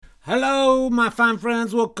Hello, my fine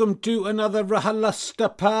friends. Welcome to another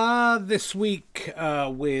RHLSTP this week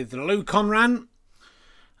with Lou Conran.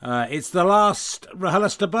 It's the last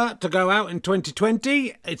RHLSTP to go out in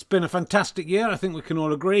 2020. It's been a fantastic year. I think we can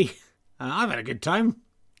all agree. I've had a good time.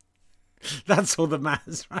 That's all that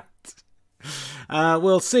matters, right?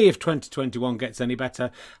 We'll see if 2021 gets any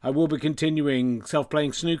better. I will be continuing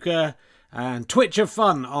self-playing snooker and Twitch of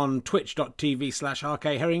fun on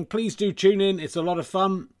twitch.tv/rkherring. Please do tune in. It's a lot of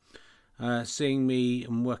fun. Seeing me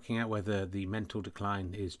and working out whether the mental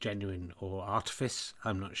decline is genuine or artifice,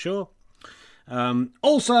 I'm not sure.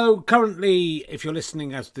 Also, currently, if you're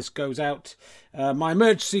listening as this goes out, my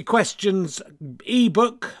Emergency Questions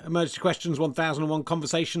ebook, Emergency Questions 1001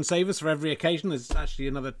 Conversation Savers for every occasion, there's actually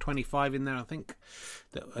another 25 in there, I think,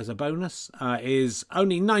 as a bonus, is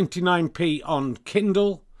only 99p on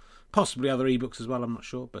Kindle, possibly other ebooks as well, I'm not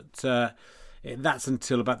sure, but that's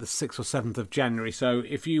until about the 6th or 7th of January. So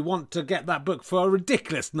if you want to get that book for a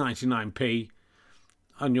ridiculous 99p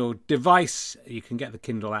on your device, you can get the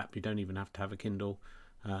Kindle app. You don't even have to have a Kindle.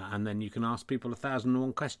 And then you can ask people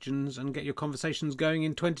 1001 questions and get your conversations going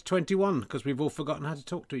in 2021, because we've all forgotten how to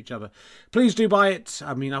talk to each other. Please do buy it.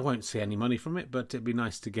 I mean, I won't see any money from it, but it'd be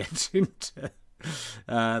nice to get into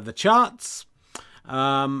the charts.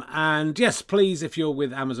 And yes, please, if you're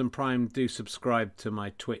with Amazon Prime, do subscribe to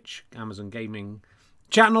my Twitch Amazon Gaming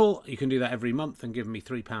channel. You can do that every month and give me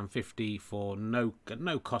 £3.50 for no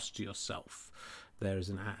cost to yourself. There is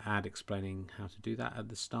an ad explaining how to do that at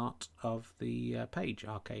the start of the page,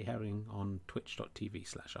 RK Herring, on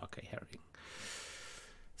twitch.tv/RKHerring.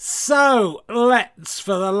 So let's,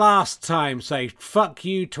 for the last time, say fuck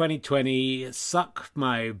you 2020, suck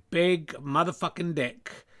my big motherfucking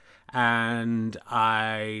dick. And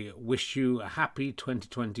I wish you a happy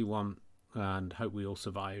 2021 and hope we all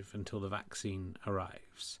survive until the vaccine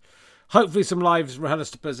arrives. Hopefully some live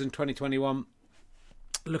RHLSTPs in 2021.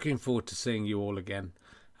 Looking forward to seeing you all again.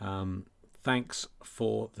 Thanks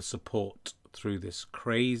for the support through this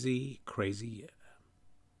crazy, crazy year.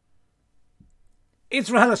 It's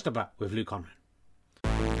RHLSTP with Lou Conran.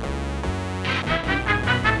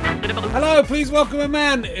 Hello, please welcome a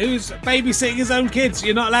man who's babysitting his own kids.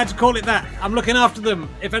 You're not allowed to call it that. I'm looking after them.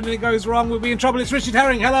 If anything goes wrong, we'll be in trouble. It's Richard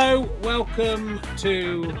Herring. Hello, welcome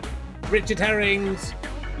to Richard Herring's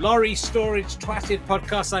Lorry Storage Twatted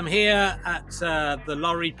podcast. I'm here at the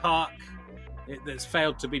lorry park that's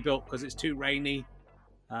failed to be built because it's too rainy.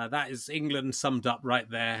 That is England summed up right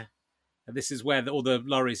there. This is where all the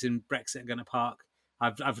lorries in Brexit are going to park.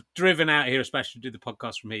 I've driven out here especially to do the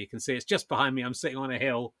podcast from here. You can see it's just behind me. I'm sitting on a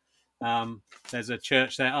hill. There's a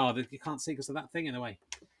church there. Oh, you can't see because of that thing in the way.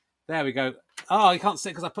 There we go. Oh, you can't see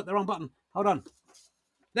because I put the wrong button. Hold on.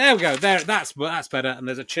 There we go. There, that's better. And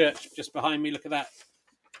there's a church just behind me. Look at that.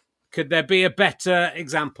 Could there be a better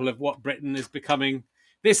example of what Britain is becoming?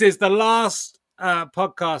 This is the last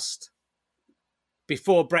podcast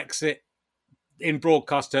before Brexit in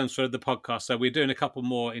broadcast terms for the podcast. So we're doing a couple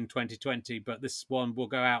more in 2020, but this one will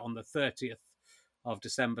go out on the 30th of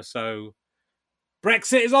December. So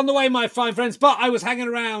Brexit is on the way, my fine friends. But I was hanging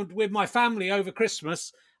around with my family over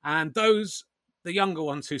Christmas, and the younger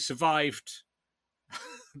ones who survived,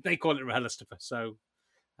 they call it RHLSTP. So,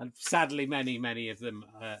 and sadly, many of them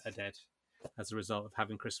are dead as a result of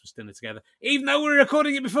having Christmas dinner together. Even though we're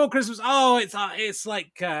recording it before Christmas, it's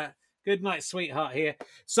like good night, sweetheart here.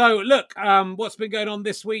 So, look, what's been going on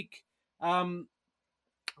this week?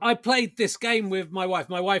 I played this game with my wife.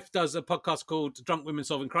 My wife does a podcast called Drunk Women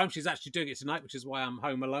Solving Crime. She's actually doing it tonight, which is why I'm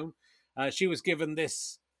home alone. She was given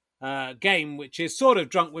this game, which is sort of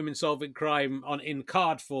Drunk Women Solving Crime in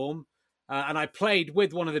card form. And I played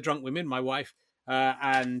with one of the drunk women, my wife. They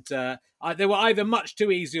were either much too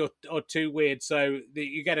easy or too weird. So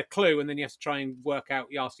you get a clue and then you have to try and work out,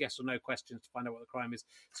 you ask yes or no questions to find out what the crime is.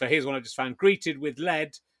 So here's one I just found. Greeted with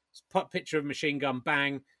lead, picture of machine gun,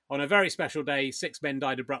 bang. On a very special day, 6 men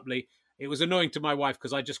died abruptly. It was annoying to my wife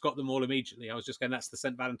because I just got them all immediately. I was just going, that's the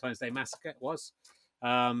St. Valentine's Day massacre. It was.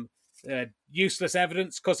 Useless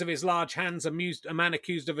evidence. Because of his large hands, a man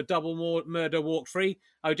accused of a double murder walked free.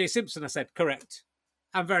 O.J. Simpson, I said, correct.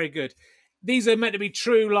 And very good. These are meant to be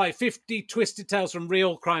true, like 50 twisted tales from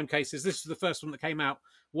real crime cases. This is the first one that came out.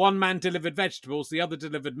 One man delivered vegetables, the other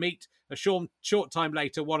delivered meat. A short time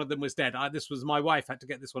later, one of them was dead. This was my wife had to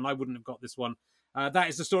get this one. I wouldn't have got this one. That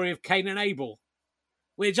is the story of Cain and Abel,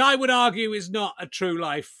 which I would argue is not a true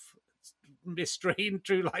life mystery,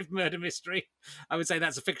 true life murder mystery. I would say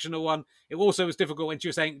that's a fictional one. It also was difficult when she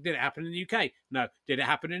was saying, did it happen in the UK? No. Did it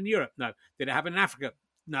happen in Europe? No. Did it happen in Africa?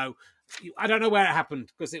 No, I don't know where it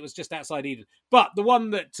happened because it was just outside Eden. But the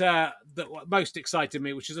one that most excited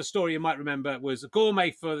me, which is a story you might remember, was a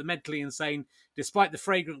gourmet for the mentally insane. Despite the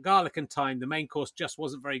fragrant garlic and thyme, the main course just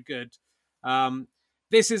wasn't very good.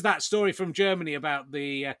 This is that story from Germany about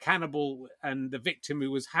the cannibal and the victim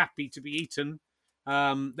who was happy to be eaten.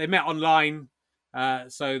 They met online,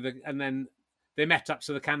 and then they met up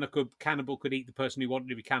so the cannibal could eat the person who wanted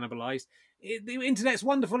to be cannibalized. The internet's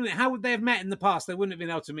wonderful, isn't it? How would they have met in the past? They wouldn't have been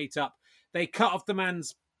able to meet up. They cut off the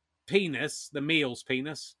man's penis, the meal's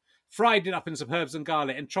penis, fried it up in some herbs and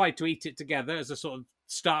garlic, and tried to eat it together as a sort of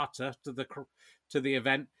starter to the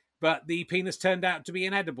event. But the penis turned out to be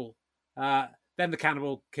inedible. Then the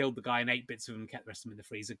cannibal killed the guy and ate bits of him and kept the rest of them in the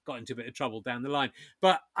freezer. Got into a bit of trouble down the line.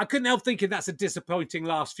 But I couldn't help thinking that's a disappointing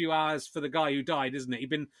last few hours for the guy who died, isn't it? He'd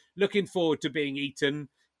been looking forward to being eaten,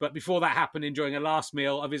 but before that happened, enjoying a last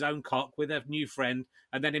meal of his own cock with a new friend.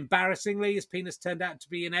 And then embarrassingly, his penis turned out to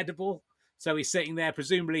be inedible. So he's sitting there,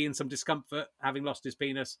 presumably in some discomfort, having lost his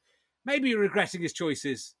penis. Maybe regretting his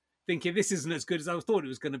choices, thinking this isn't as good as I thought it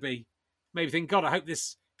was going to be. Maybe thinking, God, I hope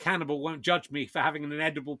this cannibal won't judge me for having an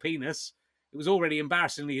inedible penis. It was already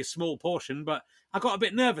embarrassingly a small portion, but I got a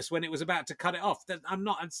bit nervous when it was about to cut it off.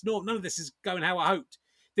 None of this is going how I hoped.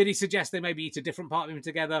 Did he suggest they maybe eat a different part of him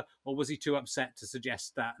together, or was he too upset to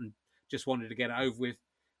suggest that and just wanted to get it over with?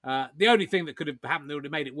 The only thing that could have happened that would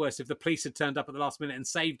have made it worse if the police had turned up at the last minute and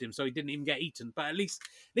saved him, so he didn't even get eaten. But at least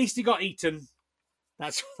he got eaten.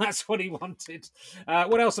 That's what he wanted.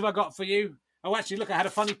 What else have I got for you? Oh, actually, look, I had a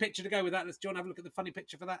funny picture to go with that. Let's John have a look at the funny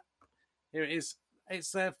picture for that. Here it is.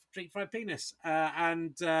 It's a deep fried penis,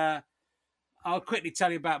 and I'll quickly tell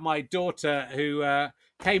you about my daughter who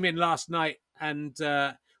came in last night, and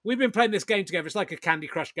we've been playing this game together. It's like a Candy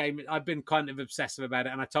Crush game. I've been kind of obsessive about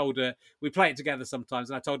it, and I told her we play it together sometimes.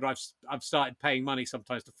 And I told her I've started paying money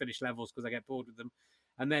sometimes to finish levels because I get bored with them.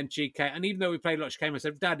 And then she came, and even though we played a lot, she came and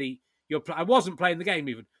said, "Daddy, I wasn't playing the game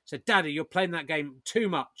even." She said, "Daddy, you're playing that game too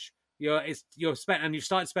much. You've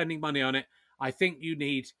started spending money on it. I think you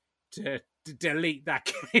need to delete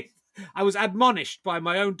that game." I was admonished by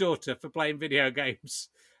my own daughter for playing video games,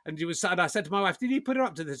 and I said to my wife, "Did you put her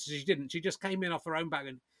up to this?" She didn't. She just came in off her own back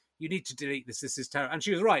and, "You need to delete this. This is terrible." And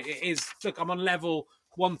she was right. It is. Look, I'm on level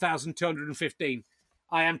 1,215.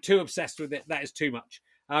 I am too obsessed with it. That is too much.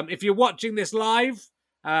 If you're watching this live,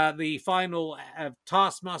 the final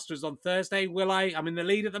Taskmaster is on Thursday. I'm in the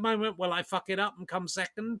lead at the moment. Will I fuck it up and come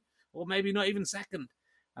second, or maybe not even second,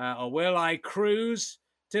 or will I cruise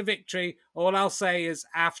to victory? All I'll say is,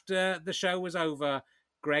 after the show was over,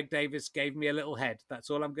 Greg Davis gave me a little head. That's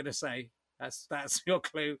all I'm going to say. That's your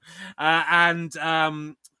clue. And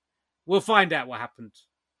we'll find out what happened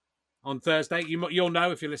on Thursday. You'll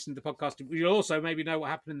know if you're listening to the podcast. You'll also maybe know what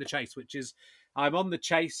happened in the chase, which is I'm on the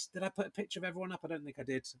chase. Did I put a picture of everyone up? I don't think I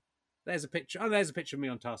did. There's a picture. Oh, there's a picture of me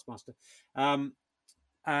on Taskmaster.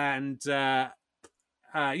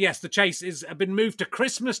 Yes, the chase has been moved to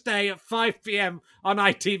Christmas Day at 5 p.m. on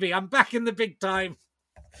ITV. I'm back in the big time.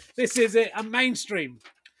 This is it. I'm mainstream.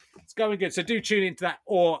 It's going good. So do tune into that,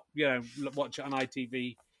 or watch it on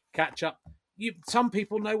ITV. Catch up. Some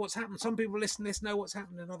people know what's happened. Some people listen to this know what's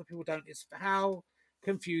happened, and other people don't. It's how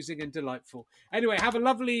confusing and delightful. Anyway, have a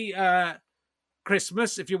lovely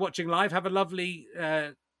Christmas if you're watching live. Have a lovely.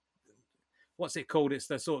 What's it called? It's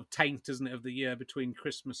the sort of taint, isn't it, of the year between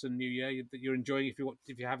Christmas and New Year that you're enjoying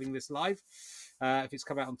if you're having this live. If it's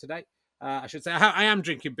come out on today, I should say I am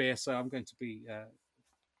drinking beer, so I'm going to be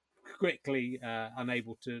quickly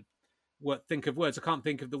unable to think of words. I can't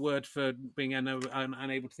think of the word for being unable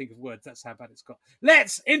to think of words. That's how bad it's got.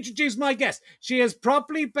 Let's introduce my guest. She is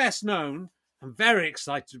probably best known. I'm very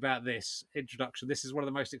excited about this introduction. This is one of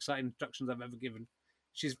the most exciting introductions I've ever given.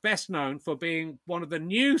 She's best known for being one of the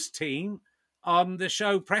news team on the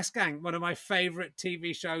show Press Gang, one of my favourite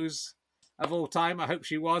TV shows of all time. I hope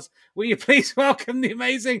she was. Will you please welcome the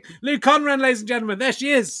amazing Lou Conran, ladies and gentlemen? There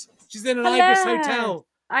she is. She's in an Ibis hotel.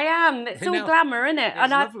 I am. It's all glamour, isn't it?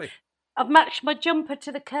 It's lovely. I've matched my jumper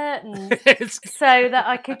to the curtain so that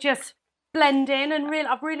I could just blend in, and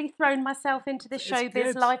I've really thrown myself into the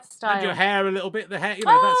showbiz lifestyle. And your hair a little bit, the hair, you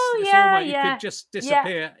could just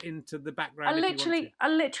disappear into the background. I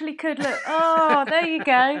literally could look. Oh, there you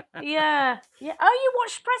go. Yeah. Oh, you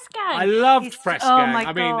watched Press Gang? I loved Press Gang. Oh my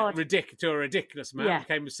God. I mean, to a ridiculous amount. I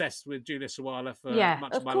became obsessed with Julia Sawalha for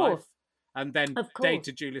much of my life, and then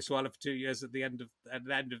dated Julia Sawalha for 2 years at the end of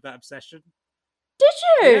that obsession. Did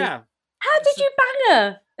you? Yeah. How did you bang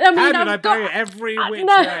her? I mean, how did I bang her every which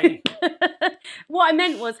way? What I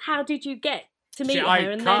meant was, how did you get to meet her?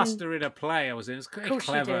 I cast her in a play I was in. It was quite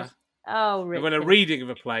clever. Oh, really? I went a reading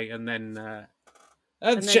of a play, and then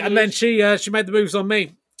she made the moves on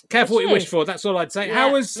me. Careful what you wish for. That's all I'd say. Yeah,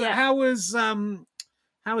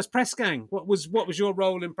 How was Press Gang? What was your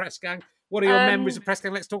role in Press Gang? What are your memories of Press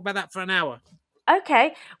Gang? Let's talk about that for an hour.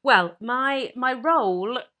 Okay. Well, my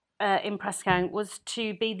role in Press Gang was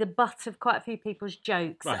to be the butt of quite a few people's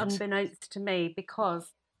jokes, unbeknownst to me,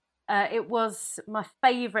 because it was my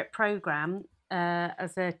favourite programme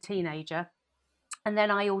as a teenager. And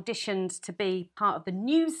then I auditioned to be part of the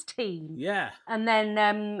news team. Yeah. And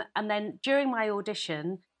then during my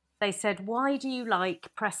audition, they said, "Why do you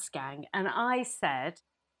like Press Gang?" And I said,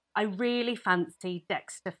 "I really fancy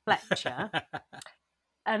Dexter Fletcher."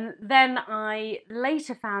 And then I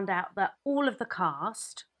later found out that all of the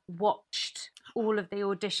cast watched all of the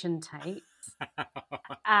audition tapes.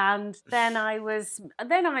 And then I was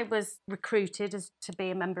recruited to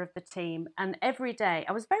be a member of the team. And every day,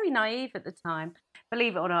 I was very naive at the time,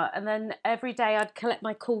 believe it or not. And then every day I'd collect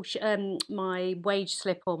my my wage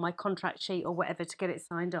slip or my contract sheet or whatever to get it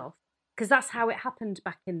signed off, because that's how it happened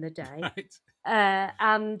back in the day. Right.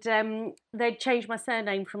 And they'd changed my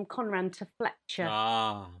surname from Conran to Fletcher.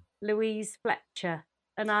 Louise Fletcher.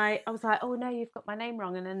 And I was like, "Oh no, you've got my name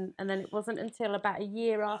wrong." And then it wasn't until about a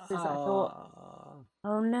year after that I thought,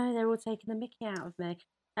 "Oh no, they're all taking the mickey out of me."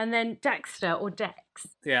 And then Dexter, or Dex,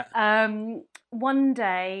 one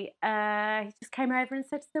day he just came over and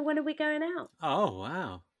said, "So when are we going out?" Oh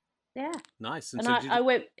wow. Yeah. Nice. And I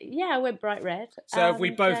went bright red. So have we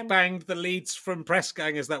both banged the leads from Press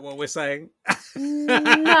Gang? Is that what we're saying?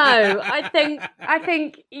 No, I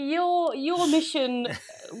think your mission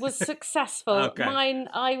was successful. Okay. Mine,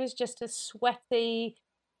 I was just a sweaty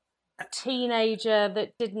teenager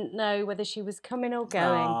that didn't know whether she was coming or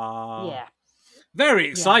going. Yeah. Very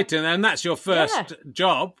exciting, and that's your first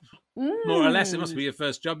job, more or less. It must be your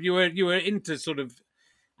first job. You were into sort of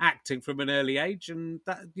acting from an early age, and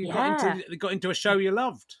that you got into a show you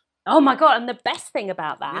loved. Oh my God, and the best thing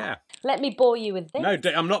about that, let me bore you with this. No,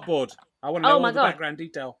 I'm not bored. I want to know all the background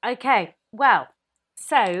detail. Okay, well,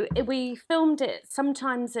 so we filmed it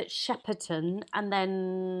sometimes at Shepperton, and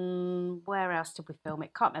then where else did we film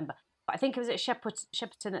it? Can't remember. But I think it was at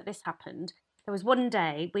Shepperton that this happened. There was one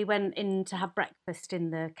day we went in to have breakfast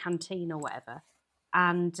in the canteen or whatever,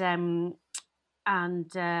 and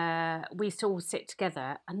we used to all sit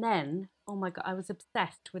together. And then, oh my God, I was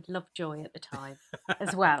obsessed with Lovejoy at the time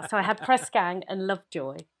as well. So I had Press Gang and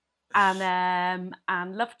Lovejoy, and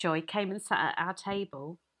Lovejoy came and sat at our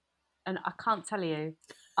table, and I can't tell you,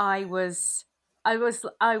 I was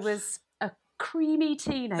a creamy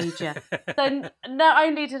teenager. So not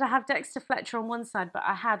only did I have Dexter Fletcher on one side, but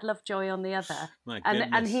I had Lovejoy on the other.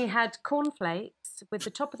 And he had cornflakes with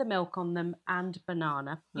the top of the milk on them and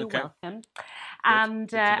banana. You're welcome.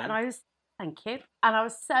 And I was, thank you. And I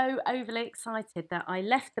was so overly excited that I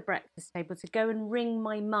left the breakfast table to go and ring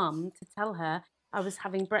my mum to tell her I was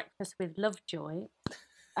having breakfast with Lovejoy.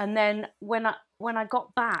 And then when I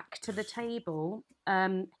got back to the table,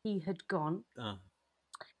 he had gone.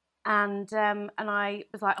 And I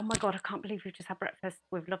was like, "Oh my God, I can't believe we've just had breakfast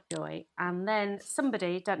with Lovejoy." And then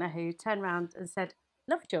somebody, don't know who, turned around and said,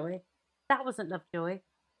 "Lovejoy? That wasn't Lovejoy.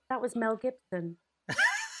 That was Mel Gibson."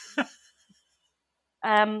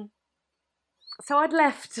 So I'd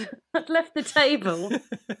left the table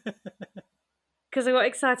because I got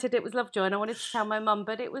excited. It was Lovejoy, and I wanted to tell my mum,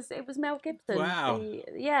 but it was Mel Gibson. Wow.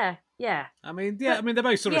 Yeah. I mean, they're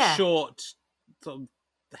both sort of short, sort of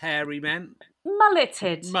hairy men.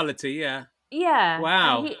 Mullety, yeah. Yeah.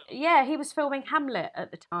 Wow. He was filming Hamlet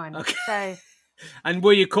at the time. Okay. So. And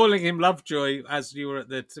were you calling him Lovejoy as you were at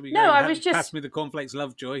the? I was just. Pass me the cornflakes,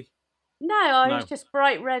 Lovejoy. No, I was just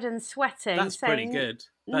bright red and sweating. That's pretty good.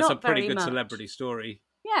 That's a pretty good celebrity story.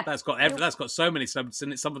 Yeah. That's got so many celebrities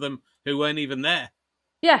in it. Some of them who weren't even there.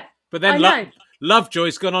 Yeah. But then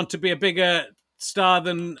Lovejoy's gone on to be a bigger star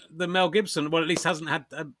than Mel Gibson. Well, at least hasn't had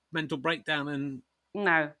a mental breakdown and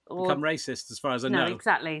become racist, as far as I know. No,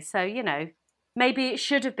 exactly. So maybe it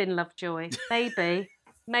should have been Lovejoy.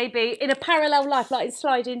 Maybe in a parallel life, like in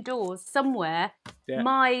Sliding Doors, somewhere,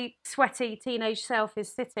 my sweaty teenage self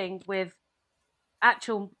is sitting with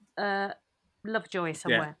actual Lovejoy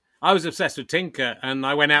somewhere. Yeah. I was obsessed with Tinker, and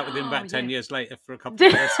I went out with him about 10 years later for a couple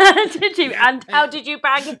of years. Did you? And how did you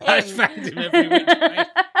bang him? I banged him every which way.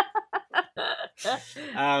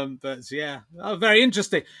 But very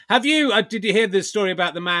interesting. Did you hear the story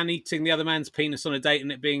about the man eating the other man's penis on a date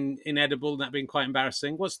and it being inedible and that being quite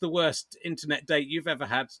embarrassing? What's the worst internet date you've ever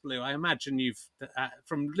had, Lou? I imagine you've,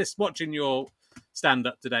 from watching your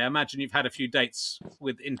stand-up today, I imagine you've had a few dates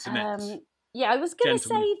with internet. I was going to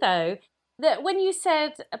say, though, that when you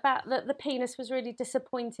said about that the penis was really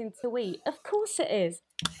disappointing to eat, of course it is.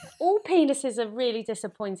 All penises are really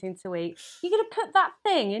disappointing to eat. You're going to put that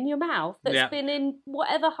thing in your mouth that's been in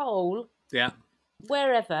whatever hole. Yeah.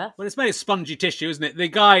 Wherever. Well, it's made of spongy tissue, isn't it? The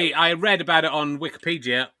guy, I read about it on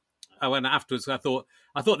Wikipedia. I went afterwards. I thought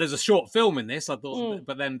there's a short film in this. I thought,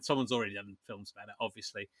 but then someone's already done films about it,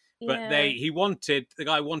 obviously. But the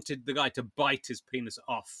guy wanted the guy to bite his penis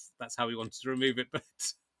off. That's how he wanted to remove it, but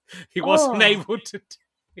he wasn't able to.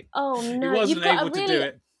 Oh no! He wasn't able to do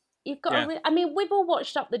it. You've got. I mean, we've all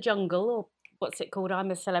watched Up the Jungle, or what's it called?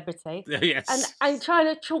 I'm a Celebrity. Yes. And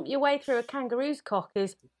trying to chomp your way through a kangaroo's cock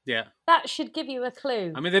is. Yeah. That should give you a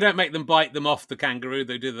clue. I mean, they don't make them bite them off the kangaroo,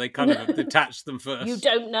 though, do they? They kind of detach them first. You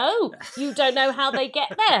don't know. You don't know how they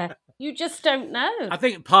get there. You just don't know. I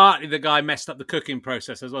think partly the guy messed up the cooking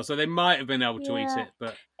process as well, so they might have been able to eat it.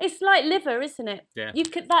 But it's like liver, isn't it? Yeah.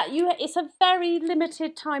 It's a very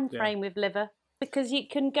limited time frame with liver because you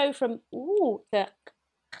can go from to.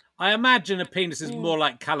 I imagine a penis is more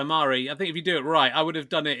like calamari. I think if you do it right, I would have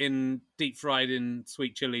done it in deep fried in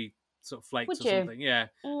sweet chili sort of flakes or something. Yeah,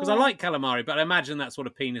 because I like calamari, but I imagine that's what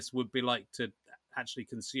a penis would be like to actually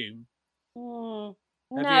consume. No,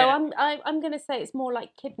 I'm going to say it's more like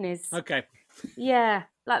kidneys. Okay. Yeah,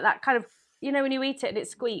 like that kind of, when you eat it and it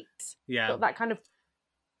squeaks. Yeah. That kind of.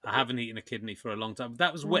 I haven't eaten a kidney for a long time.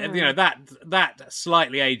 That was that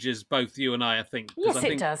slightly ages both you and I think. Yes, I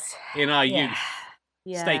think it does. In our youth.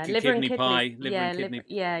 Yeah, steak and kidney pie, liver and kidney.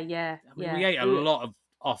 Yeah. I mean, we ate a lot of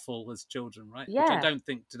offal as children, right? Yeah. Which I don't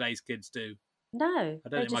think today's kids do. No. I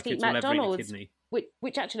don't think my kids will ever eat a kidney.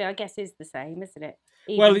 Which actually I guess is the same, isn't it?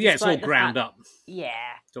 Well, yeah, it's all ground up. Yeah.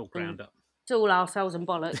 It's all ground up. It's all arseholes and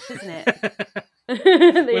bollocks, isn't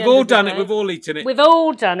it? We've all done it. We've all eaten it. We've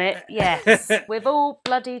all done it, yes. We've all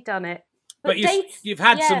bloody done it. But you've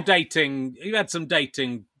had some dating. You've had some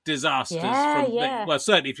dating disasters well,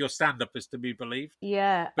 certainly if your stand-up is to be believed.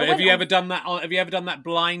 Yeah. But have you ever done that? Have you ever done that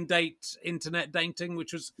blind date internet dating,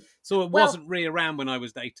 which was wasn't really around when I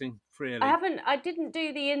was dating? Really, I didn't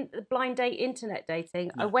do the blind date internet dating.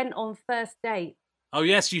 No. I went on first date. Oh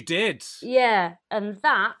yes, you did. Yeah, and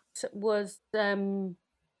that was it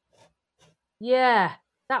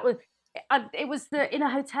was in a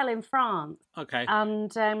hotel in France. Okay.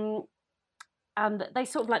 And they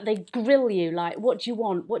sort of they grill you, like, what do you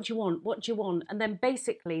want? What do you want? What do you want? And then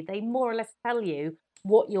basically they more or less tell you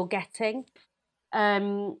what you're getting.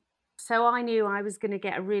 So I knew I was going to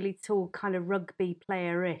get a really tall kind of rugby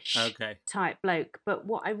player-ish type bloke. But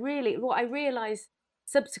what I realised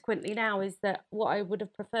subsequently now is that what I would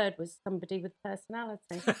have preferred was somebody with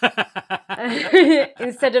personality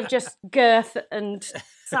instead of just girth and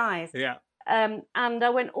size. Yeah. And I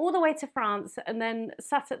went all the way to France and then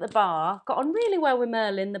sat at the bar, got on really well with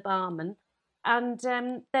Merlin, the barman. And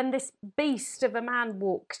then this beast of a man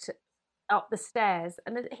walked up the stairs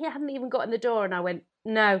and he hadn't even got in the door. And I went,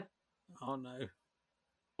 no. Oh, no.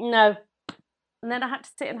 No. And then I had to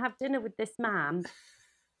sit and have dinner with this man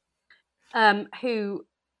who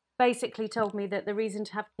basically told me that the reason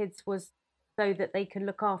to have kids was so that they can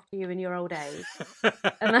look after you in your old age,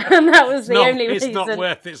 and that was the only reason.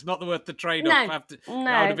 It's not worth the trade-off. I would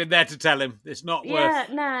have been there to tell him. It's not worth. Yeah,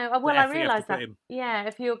 no. Well, I realised that. Yeah,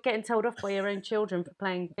 if you're getting told off by your own children for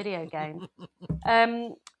playing video games.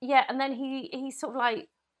 Yeah, and then he sort of like,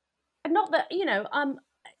 not that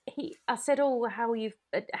I said, oh, how do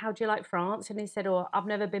you like France? And he said, oh, I've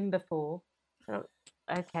never been before. So,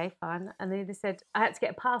 okay, fine. And then they said I had to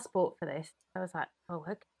get a passport for this. I was like, oh,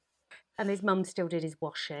 okay. And his mum still did his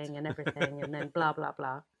washing and everything, and then blah, blah,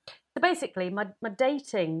 blah. So basically, my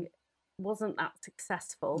dating wasn't that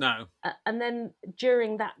successful. No. And then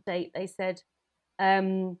during that date, they said,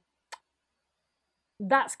 that's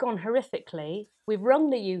gone horrifically. We've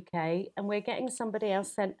rung the UK, and we're getting somebody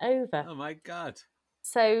else sent over. Oh, my God.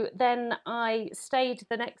 So then I stayed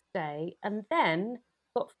the next day and then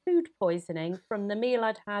got food poisoning from the meal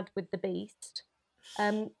I'd had with the beast.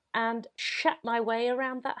 And shat my way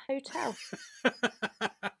around that hotel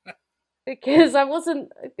because I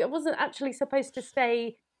wasn't actually supposed to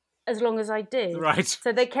stay as long as I did. Right.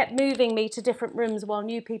 So they kept moving me to different rooms while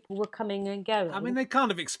new people were coming and going. I mean, they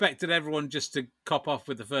can't have expected everyone just to cop off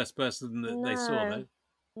with the first person that they saw, though.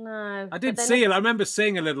 No. I did see it. I remember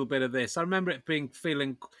seeing a little bit of this. I remember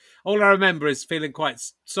all I remember is feeling quite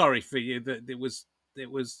sorry for you that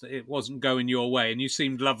it wasn't going your way, and you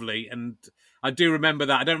seemed lovely, and I do remember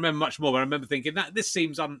that. I don't remember much more, but I remember thinking that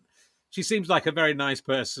she seems like a very nice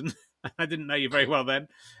person. I didn't know you very well then.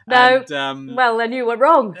 No. And, well, then you were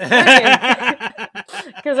wrong.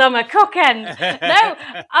 because I'm a cock end. No,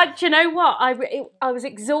 do you know what? I was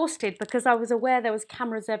exhausted because I was aware there was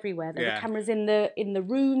cameras everywhere. There were cameras in the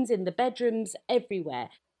rooms, in the bedrooms, everywhere.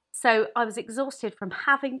 So I was exhausted from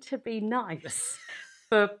having to be nice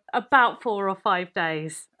for about 4 or 5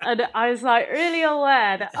 days. And I was like really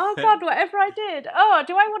aware that, oh God, whatever I did, oh,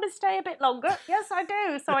 do I want to stay a bit longer? Yes, I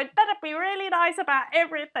do. So I'd better be really nice about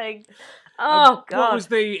everything. Oh, God. What was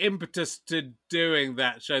the impetus to doing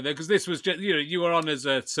that show, though? Because this was just, you were on as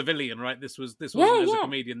a civilian, right? This wasn't as a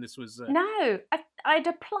comedian. This was... No, I'd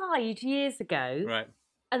applied years ago. Right.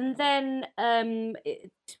 And then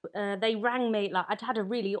they rang me, like I'd had a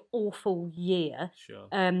really awful year. Sure.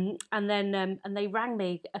 And they rang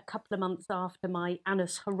me a couple of months after my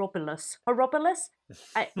annus horribilis,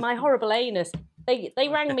 my horrible anus. They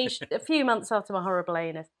rang me a few months after my horrible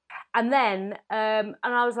anus, and then and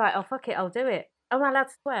I was like, oh fuck it, I'll do it. Am I allowed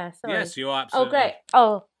to swear? Sorry. Yes, you are absolutely. Oh great.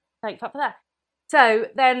 Oh, thank fuck for that. So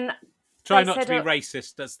then. Try not to be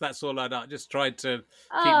racist. That's all I'd just tried to keep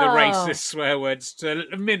the racist swear words to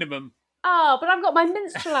a minimum. Oh, but I've got my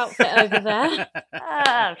minstrel outfit over there.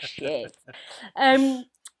 Oh shit. So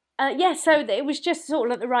it was just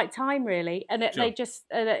sort of at the right time, really, and it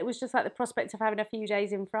was just like the prospect of having a few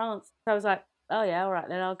days in France. So I was like, oh yeah, all right,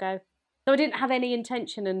 then I'll go. So I didn't have any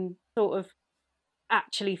intention and sort of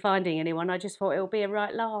actually finding anyone. I just thought it'll be a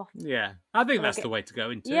right laugh. Yeah, I think that's the way to go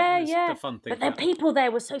into it. Yeah. The fun thing. But the people there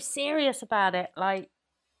were so serious about it. Like,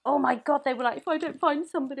 oh my God, they were like, if I don't find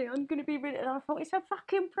somebody, I'm going to be really... And I thought, it's a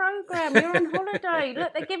fucking programme. You're on holiday.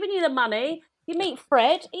 Look, they're giving you the money. You meet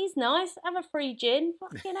Fred. He's nice. Have a free gin.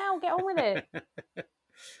 Fucking hell, get on with it.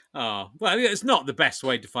 Oh, well, it's not the best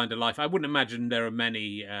way to find a life. I wouldn't imagine there are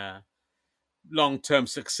many long-term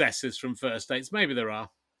successes from first dates. Maybe there are.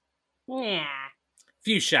 Yeah.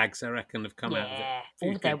 Few shags, I reckon, have come out of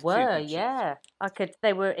it. There were, yeah.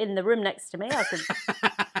 They were in the room next to me. I could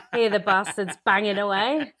hear the bastards banging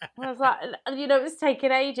away. I was like, it was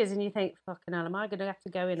taking ages, and you think, fucking hell, am I going to have to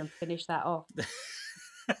go in and finish that off?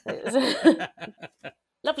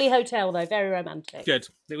 Lovely hotel, though, very romantic. Good.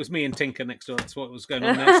 It was me and Tinker next door. That's what was going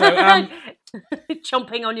on there. So,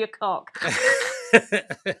 chomping on your cock.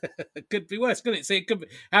 It could be worse, couldn't it? See, it could be.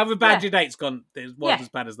 However bad your date's gone, it wasn't as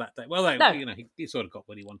bad as that day. Well, he sort of got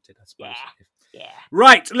what he wanted, I suppose. Yeah.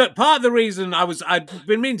 Right. Look, part of the reason I'd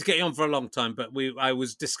been meaning to get you on for a long time, but I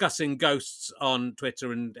was discussing ghosts on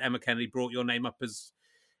Twitter, and Emma Kennedy brought your name up as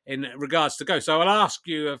in regards to ghosts. So I'll ask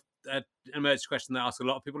you an emergency question that I ask a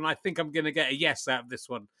lot of people, and I think I'm going to get a yes out of this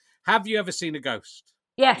one. Have you ever seen a ghost?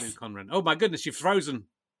 Yes. Lou Conran. Oh my goodness, you've frozen.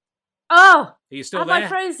 Oh, are you still there? Am I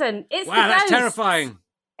frozen? It's the ghost. Wow, that's terrifying.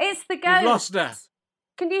 It's the ghost. You've lost her.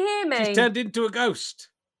 Can you hear me? She's turned into a ghost.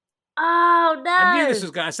 Oh, no. I knew this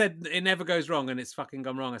was good. I said it never goes wrong, and it's fucking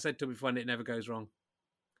gone wrong. I said to her before, it never goes wrong.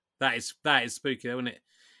 That is spooky, though, isn't it?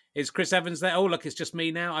 Is Chris Evans there? Oh, look, it's just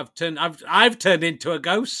me now. I've turned into a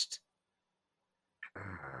ghost.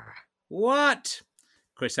 What?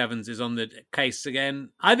 Chris Evans is on the case again.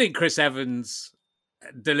 I think Chris Evans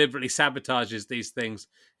deliberately sabotages these things.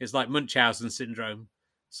 It's like Munchausen syndrome,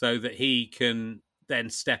 so that he can then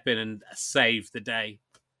step in and save the day.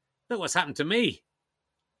 Look what's happened to me.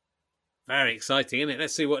 Very exciting, isn't it?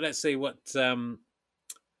 Let's see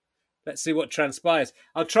what transpires.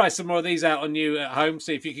 I'll try some more of these out on you at home.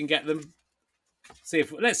 See if you can get them.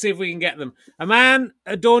 Let's see if we can get them. A man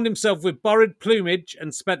adorned himself with borrowed plumage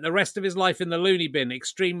and spent the rest of his life in the loony bin.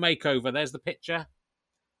 Extreme makeover. There's the picture.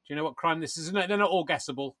 Do you know what crime this is? They're not all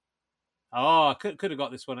guessable. Oh, I could have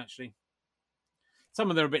got this one, actually. Some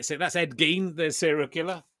of them are a bit sick. That's Ed Gein, the serial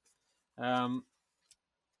killer.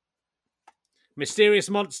 Mysterious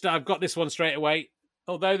monster. I've got this one straight away.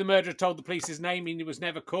 Although the murderer told the police his name, he was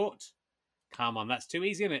never caught. Come on, that's too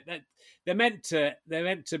easy, isn't it? They're meant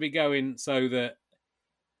to be going so that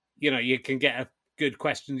you can get a good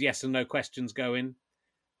questions, yes and no questions going.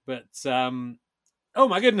 But oh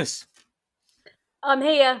my goodness. I'm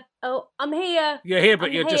here. Oh, I'm here. You're here,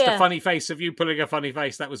 but you're just a funny face of you pulling a funny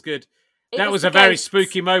face. That was good. That was a very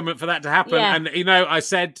spooky moment for that to happen. Yeah. And, I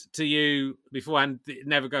said to you beforehand, it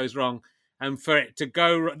never goes wrong. And for it to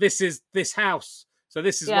go, this is this house. So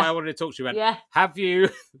this is why I wanted to talk to you about. Yeah. Have you,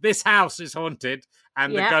 this house is haunted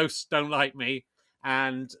and the ghosts don't like me.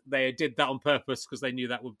 And they did that on purpose because they knew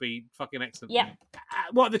that would be fucking excellent. Yeah.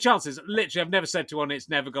 What are the chances? Literally, I've never said to one, it's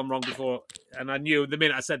never gone wrong before. And I knew, the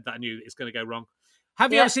minute I said that, I knew it's going to go wrong.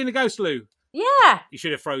 Have you ever seen a ghost, Lou? Yeah. You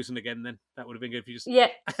should have frozen again then. That would have been good if you just... Yeah.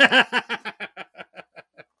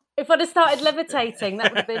 If I'd have started levitating,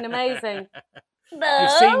 that would have been amazing.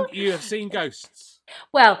 No. You have seen ghosts?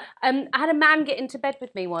 Well, I had a man get into bed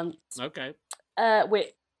with me once. Okay.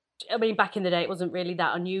 Which I mean, back in the day, it wasn't really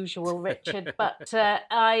that unusual, Richard. But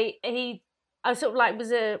I sort of like was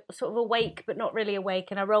sort of awake, but not really awake,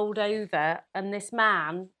 and I rolled over, and this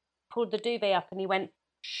man pulled the duvet up, and he went,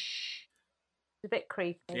 "Shh." It's a bit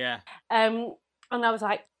creepy. Yeah. And I was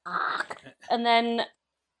like, and then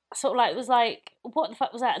sort of like it was like, what the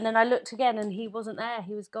fuck was that? And then I looked again, and he wasn't there.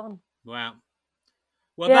 He was gone. Wow.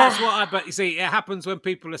 Well, that's what but you see, it happens when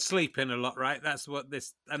people are sleeping a lot, right? That's what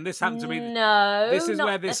this happened to me. No, this is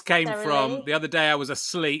where this came from. necessarily. The other day I was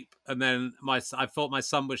asleep, and then I thought my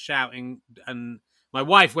son was shouting, and my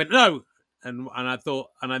wife went no, and I thought,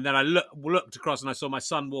 and then I looked across, and I saw my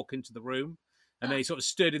son walk into the room, and then he sort of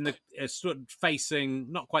stood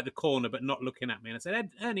facing not quite the corner, but not looking at me, and I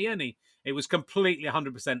said, Ernie. It was completely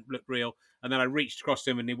 100% looked real. And then I reached across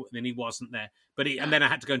to him, and he wasn't there. And then I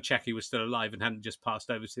had to go and check he was still alive and hadn't just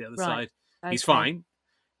passed over to the other side. Okay. He's fine,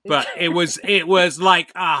 but it was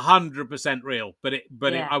like 100% real. But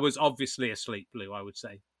I was obviously asleep, Lou. I would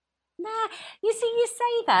say. Nah, you see, you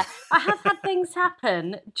say that. I have had things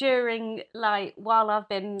happen during, like, while I've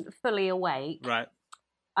been fully awake. Right.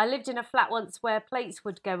 I lived in a flat once where plates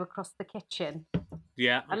would go across the kitchen.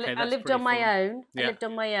 Yeah, okay, I lived on my own. Yeah. I lived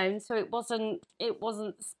on my own, so it wasn't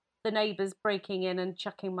the neighbours breaking in and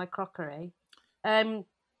chucking my crockery. Although,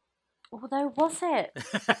 was it?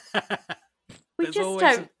 There's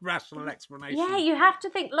always a rational explanation. Yeah, you have to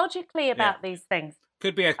think logically about these things.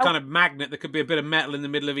 Could be a kind of magnet. There could be a bit of metal in the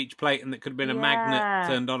middle of each plate, and it could have been a magnet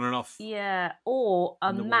turned on and off. Yeah, or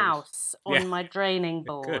a mouse on my draining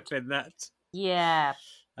board. Could have been that. Yeah.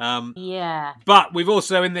 But we've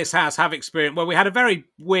also in this house have experienced. Well, we had a very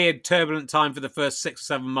weird, turbulent time for the first 6 or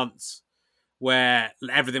 7 months, where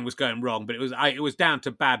everything was going wrong. But it was down to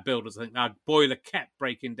bad builders. I think our boiler kept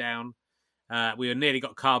breaking down. We nearly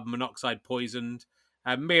got carbon monoxide poisoned.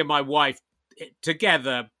 Me and my wife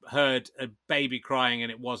together heard a baby crying,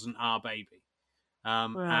 and it wasn't our baby.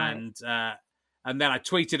 And then I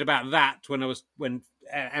tweeted about that when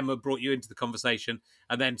Emma brought you into the conversation,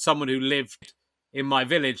 and then someone who lived in my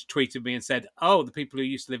village tweeted me and said, "Oh, the people who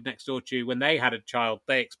used to live next door to you, when they had a child,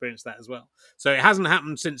 they experienced that as well." So it hasn't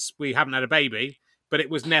happened since we haven't had a baby, but it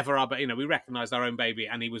was never our baby. We recognised our own baby,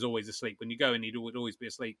 and he was always asleep. When you go in, he would always be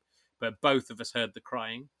asleep. But both of us heard the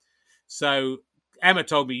crying. So Emma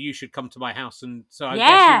told me you should come to my house, and so I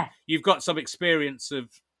guess you've got some experience of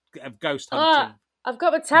ghost hunting. I've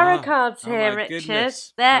got my tarot cards here, Richard.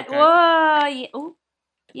 Goodness. Whoa,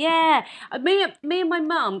 yeah. Me and my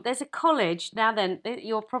mum. There's a college now. Then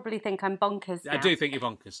you'll probably think I'm bonkers now. I do think you're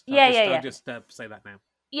bonkers. I'll just say that now.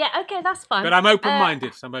 Yeah, okay, that's fine. But I'm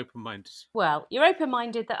open-minded. Well, you're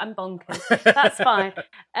open-minded that I'm bonkers. That's fine.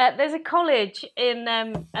 There's a college in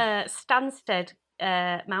Stansted,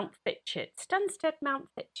 Mount Fitchett.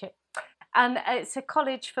 And it's a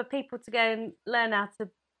college for people to go and learn how to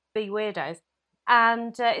be weirdos.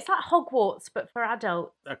 And it's like Hogwarts, but for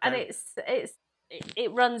adults. Okay. And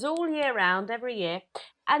it runs all year round, every year.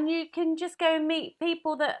 And you can just go and meet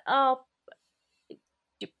people that are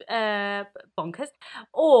bonkers,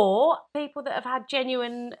 or people that have had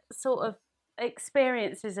genuine sort of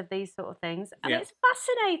experiences of these sort of things, and it's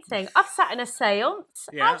fascinating. I've sat in a séance.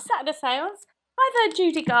 I've heard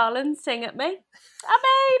Judy Garland sing at me. I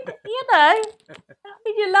mean,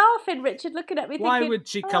 you're laughing, Richard, looking at me. Why would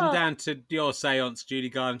she come down to your séance, Judy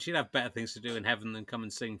Garland? She'd have better things to do in heaven than come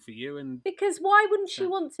and sing for you. And because why wouldn't she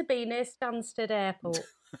want to be near Stansted Airport?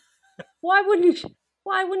 Why wouldn't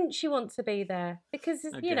she want to be there? Because,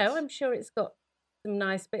 I'm sure it's got some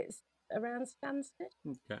nice bits around Stansted.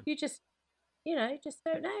 Okay. You just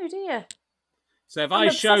don't know, do you? So if I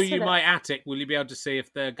show you my attic, will you be able to see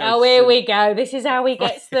if the ghosts... Oh, here we go. This is how he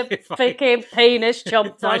gets the freaking penis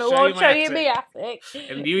chomped on. I'll show you my attic.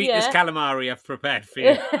 And you eat this calamari I've prepared for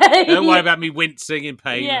you. Don't worry about me wincing in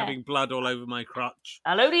pain and having blood all over my crotch.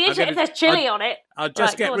 I'll only eat it if there's chilli on it. I'll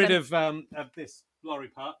just get rid of this lorry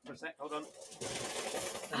part for a sec. Hold on.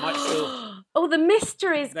 Oh, the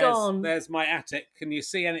mystery's gone. There's my attic. Can you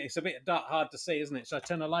see any? It's a bit dark, hard to see, isn't it? Shall I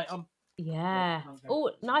turn the light on? Yeah.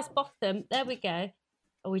 Oh, nice bottom. There we go.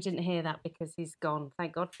 Oh, we didn't hear that because he's gone.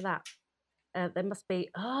 Thank God for that. There must be...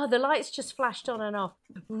 Oh, the lights just flashed on and off.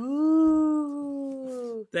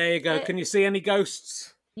 Ooh. There you go. Can you see any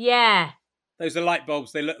ghosts? Yeah. Those are light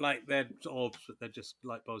bulbs. They look like they're orbs, but they're just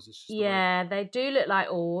light bulbs. It's just they do look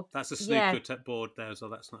like orbs. That's a snooker board there, so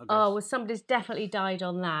that's not a ghost. Oh, well, somebody's definitely died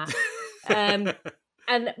on that.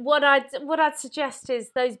 And what I'd suggest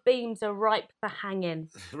is those beams are ripe for hanging.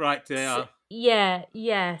 Right, they are.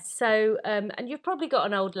 Yeah. So, and you've probably got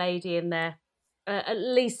an old lady in there. at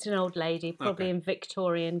least an old lady, probably in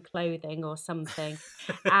Victorian clothing or something.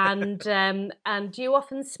 And do you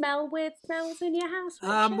often smell weird smells in your house,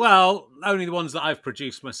 Richard? Well, only the ones that I've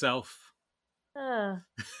produced myself. Oh,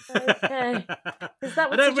 okay. That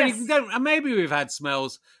I don't really. Maybe we've had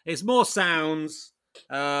smells. It's more sounds,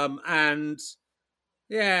 and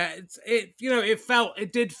yeah,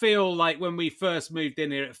 it did feel like when we first moved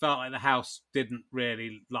in here, it felt like the house didn't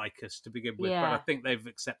really like us to begin with. But I think they've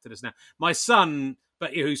accepted us now. My son,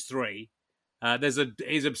 who's 3,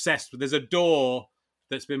 he's obsessed with. There's a door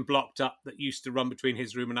that's been blocked up that used to run between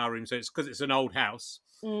his room and our room. So it's because it's an old house.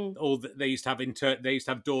 They used to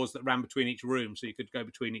have doors that ran between each room, so you could go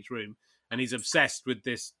between each room. And he's obsessed with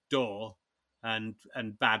this door and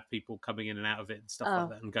bad people coming in and out of it and stuff like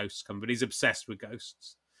that, and ghosts come. But he's obsessed with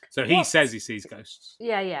ghosts. So he says he sees ghosts.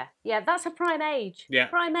 Yeah. That's a prime age. Yeah.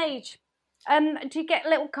 Prime age. Do you get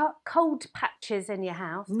little cold patches in your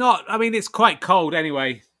house? It's quite cold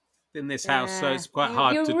anyway in this house, so it's quite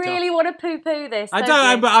hard to tell. You really want to poo-poo this, I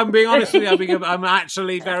don't, but I'm being honest with you. I'm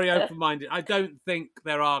actually very open-minded. I don't think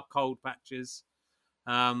there are cold patches.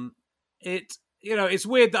 It's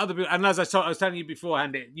weird that other people, and as I was telling you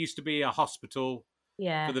beforehand, it used to be a hospital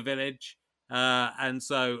for the village. But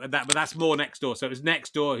that's more next door. So it was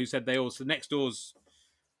next door who said next door's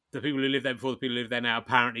the people who lived there before the people who live there now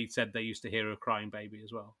apparently said they used to hear a crying baby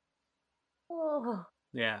as well. Oh.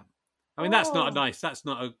 Yeah. That's not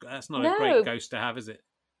a great ghost to have, is it?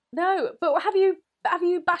 No, but have you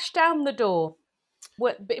bashed down the door?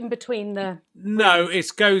 In between the no, it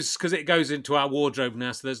goes because it goes into our wardrobe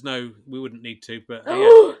now, so we wouldn't need to. But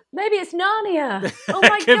maybe it's Narnia. Oh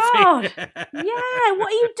my god! Yeah, what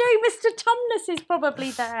are you doing? Mr. Tumnus is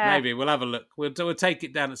probably there. Maybe we'll have a look. We'll take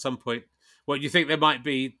it down at some point. What do you think? There might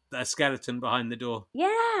be a skeleton behind the door.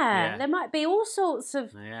 Yeah. There might be all sorts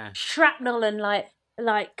of shrapnel and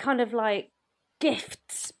like kind of like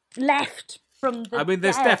gifts left from the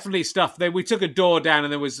there's definitely stuff. We took a door down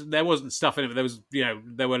and there wasn't stuff in it, but there was,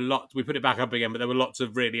 there were lots. We put it back up again, but there were lots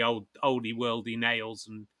of really oldie worldy nails,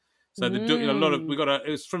 and so it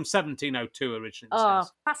was from 1702 originally. Oh,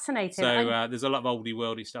 fascinating! So there's a lot of oldie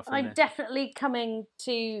worldy stuff in there. I'm definitely coming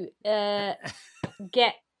to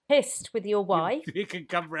get pissed with your wife. You can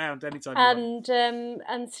come round anytime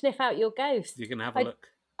and sniff out your ghost. You can have a look.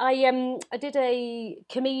 I did a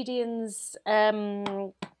comedian's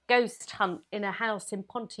ghost hunt in a house in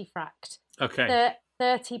Pontefract. Okay.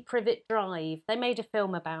 30 Privet Drive. They made a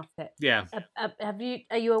film about it. Yeah.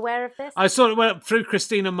 Are you aware of this? I saw it through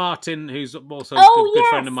Christina Martin, who's also a good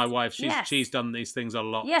friend of my wife. She's done these things a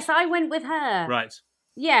lot. Yes, I went with her. Right.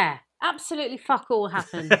 Yeah, absolutely fuck all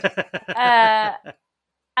happened. But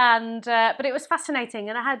it was fascinating,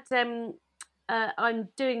 and I had I'm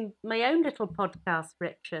doing my own little podcast,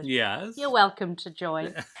 Richard. Yes. You're welcome to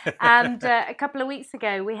join. And a couple of weeks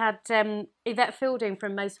ago, we had Yvette Fielding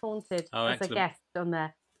from Most Haunted as a guest on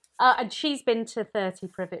there. And she's been to 30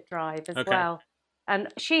 Privet Drive as well. And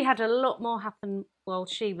she had a lot more happen while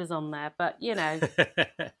she was on there. But,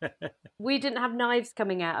 we didn't have knives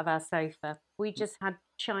coming out of our sofa. We just had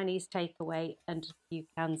Chinese takeaway and a few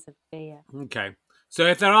cans of beer. Okay. So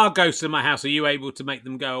if there are ghosts in my house, are you able to make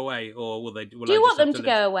them go away, or will they? Do you want them to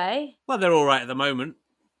go away? Well, they're all right at the moment.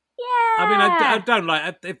 Yeah. I don't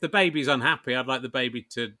like if the baby's unhappy. I'd like the baby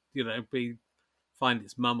to, find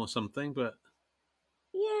its mum or something. But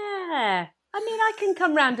yeah, I can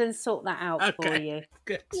come round and sort that out for you.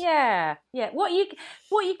 Good. Yeah. What you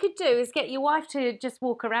could do is get your wife to just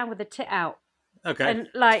walk around with a tit out. Okay. And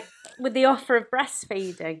with the offer of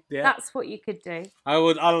breastfeeding. Yeah. That's what you could do.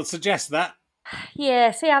 I'll suggest that.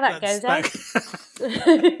 Yeah, see how that goes,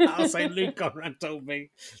 I'll say Lou Conran told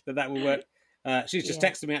me that will work. She's just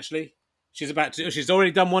texted me, actually. She's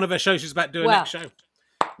already done one of her shows. She's about to do a next show.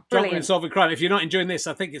 Drunk and Solving Crime. If you're not enjoying this,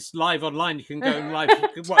 I think it's live online. You can go and live.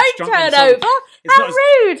 Don't turn over. How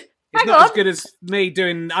rude. It's not as good as me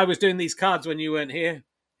I was doing these cards when you weren't here.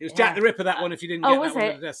 It was Jack the Ripper, that one, if you didn't get that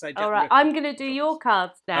one. Was it? All right, I'm going to do your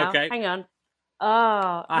cards now. Okay. Hang on.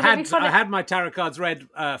 Oh, I had my tarot cards read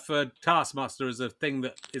for Taskmaster as a thing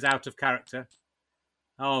that is out of character.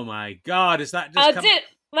 Oh my God, is that just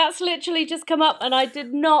That's literally just come up, and I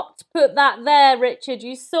did not put that there, Richard.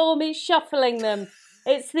 You saw me shuffling them.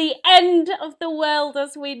 It's the end of the world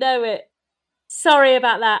as we know it. Sorry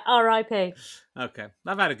about that, R.I.P. Okay,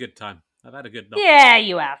 I've had a good time. I've had a good night. Yeah,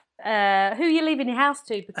 you have. Who are you leaving your house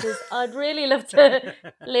to? Because I'd really love to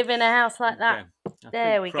live in a house like that. Okay.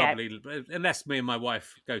 There we go. Unless me and my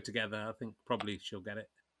wife go together, I think probably she'll get it.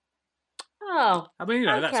 Oh.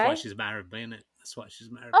 That's why she's married me, isn't it? That's why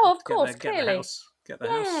she's married me. Oh, of course, clearly. Get the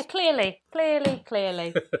house. Clearly.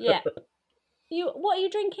 Yeah. What are you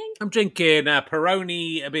drinking? I'm drinking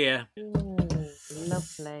Peroni beer.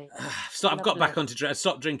 Lovely. So I've got back onto drink. I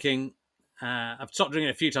stopped drinking. I've stopped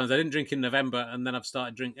drinking a few times. I didn't drink in November, and then I've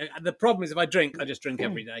started drinking. The problem is, if I drink, I just drink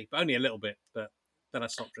every day, but only a little bit. But then I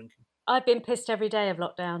stopped drinking. I've been pissed every day of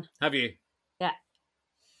lockdown. Have you? Yeah.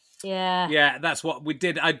 Yeah. Yeah, that's what we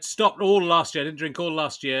did. I stopped all last year. I didn't drink all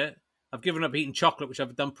last year. I've given up eating chocolate, which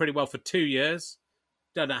I've done pretty well for 2 years.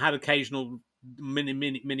 I had occasional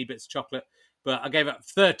mini bits of chocolate, but I gave up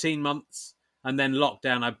 13 months, and then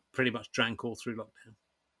lockdown, I pretty much drank all through lockdown.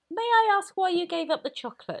 May I ask why you gave up the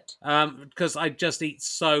chocolate? Because I just eat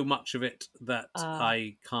so much of it that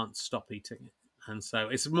I can't stop eating it. And so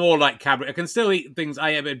it's more like Cadbury. I can still eat things.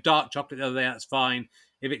 I have a dark chocolate the other day. That's fine.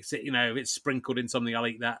 If it's, if it's sprinkled in something, I'll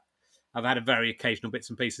eat that. I've had a very occasional bits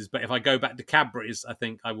and pieces. But if I go back to Cadbury's, I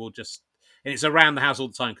think I will just... And it's around the house all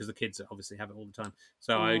the time because the kids obviously have it all the time.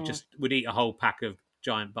 So I just would eat a whole pack of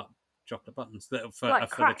giant chocolate buttons that are for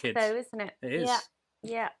the kids. Though, isn't it? It is. Yeah.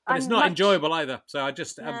 Yeah. But it's not enjoyable either. So I'm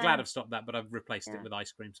glad I've stopped that, but I've replaced it with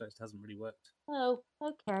ice cream, so it hasn't really worked. Oh,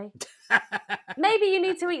 okay. Maybe you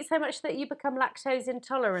need to eat so much that you become lactose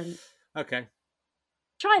intolerant. Okay.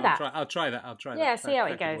 Try that. I'll try that. Yeah, see how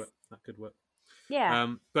it goes. That could work.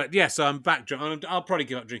 Yeah. But yeah, so I'm back. I'll probably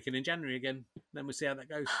give up drinking in January again. Then we'll see how that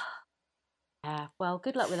goes. Well,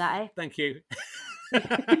 good luck with that, eh? Thank you.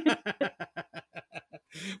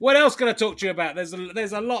 What else can I talk to you about? There's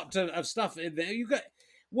a lot of stuff in there. You got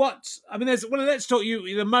let's talk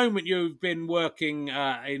you. The moment you've been working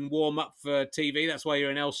in warm up for TV, that's why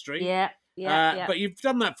you're in L Street. Yeah. But you've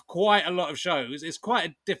done that for quite a lot of shows. It's quite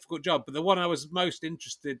a difficult job. But the one I was most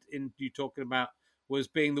interested in you talking about was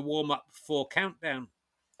being the warm up for Countdown.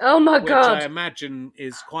 Oh my God! Which I imagine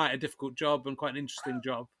is quite a difficult job and quite an interesting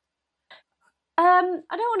job. I don't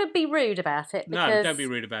want to be rude about it. No, don't be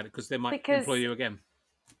rude about it because they might employ you again.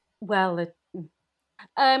 Well,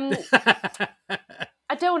 I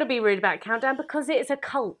don't want to be rude about Countdown because it's a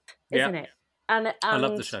cult, isn't it? And I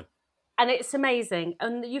love the show. And it's amazing.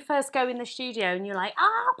 And you first go in the studio and you're like,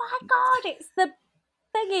 oh my God, it's the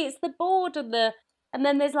thingy, it's the board and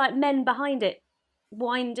then there's like men behind it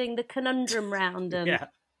winding the conundrum round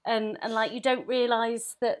and like you don't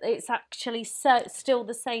realise that it's actually still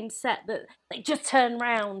the same set, that they just turn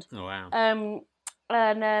round. Oh wow.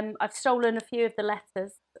 And I've stolen a few of the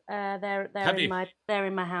letters. They're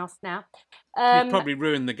in my house now. You've probably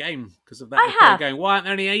ruined the game because of that. I have. Going, why aren't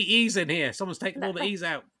there any 8 E's in here? Someone's taken all the E's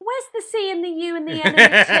out. Where's the C and the U and the N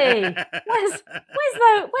and the T?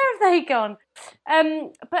 Where have they gone?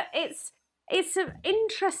 But it's an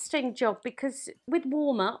interesting job because with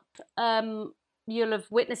warm up, you'll have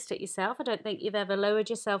witnessed it yourself. I don't think you've ever lowered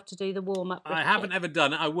yourself to do the warm up. I haven't ever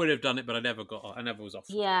done it. I would have done it, but I never was off.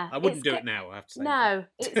 Yeah, I wouldn't do it now. I have to say. No,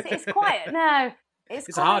 it's quite no.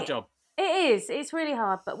 It's a hard job. It is. It's really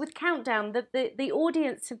hard. But with Countdown, the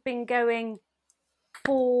audience have been going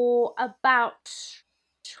for about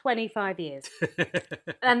 25 years.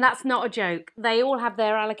 And that's not a joke. They all have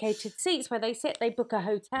their allocated seats where they sit. They book a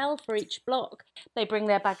hotel for each block. They bring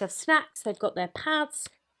their bag of snacks. They've got their pads.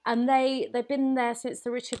 And they've been there since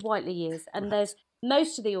the Richard Whiteley years. And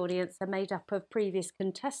most of the audience are made up of previous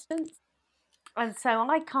contestants. And so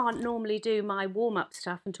I can't normally do my warm-up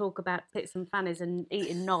stuff and talk about tits and fannies and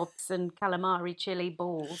eating knobs and calamari chili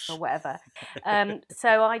balls or whatever.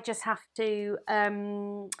 So I just have to...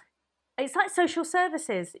 it's like social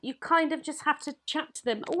services. You kind of just have to chat to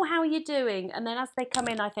them. Oh, how are you doing? And then as they come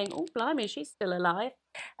in, I think, oh, blimey, she's still alive.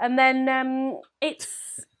 And then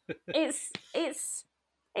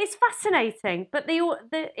it's fascinating, but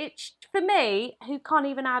for me, who can't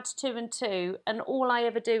even add 2 and 2, and all I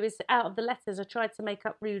ever do is out of the letters I try to make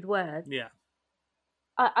up rude words. Yeah,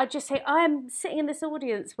 I just say I am sitting in this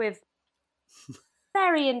audience with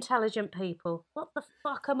very intelligent people. What the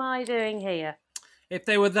fuck am I doing here? If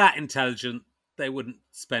they were that intelligent, they wouldn't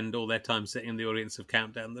spend all their time sitting in the audience of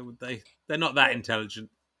Countdown, would they? They're not that intelligent.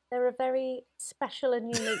 They're a very special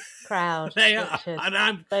and unique crowd. They are, and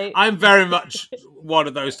I'm very much one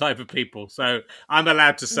of those type of people, so I'm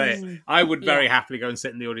allowed to say it. I would very happily go and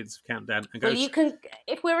sit in the audience of Countdown and go. Well, you can,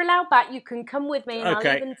 if we're allowed back, you can come with me, and I'll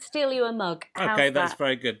even steal you a mug. How's that's that?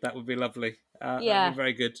 very good. That would be lovely. That'd be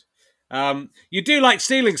very good. You do like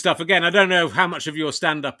stealing stuff. Again, I don't know how much of your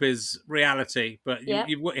stand-up is reality, but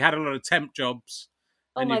you've had a lot of temp jobs,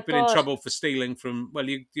 and you've been in trouble for stealing from. Well,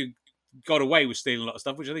 you got away with stealing a lot of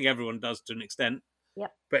stuff, which I think everyone does to an extent.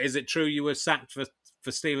 Yep. But is it true you were sacked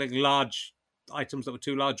for stealing large items that were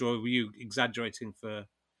too large, or were you exaggerating for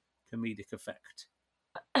comedic effect?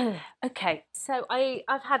 Okay, so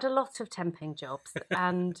I've had a lot of temping jobs,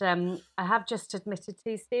 and I have just admitted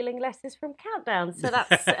to stealing letters from Countdown. So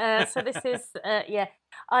that's so this is yeah.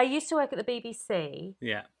 I used to work at the BBC,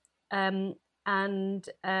 Yeah. um, and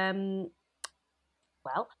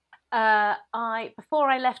well, I before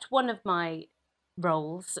I left one of my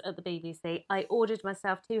roles at the BBC, I ordered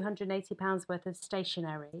myself £280 worth of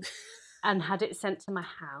stationery and had it sent to my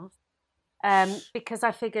house. Because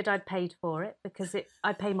I figured I'd paid for it because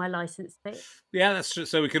I pay my license fee. Yeah, that's true.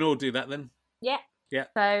 So we can all do that then. Yeah. Yeah.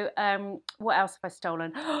 So what else have I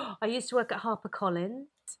stolen? I used to work at HarperCollins,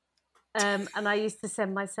 and I used to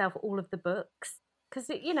send myself all of the books because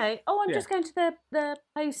I'm Yeah. just going to the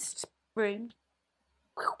post room.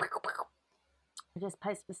 I just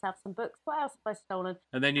post myself some books. What else have I stolen?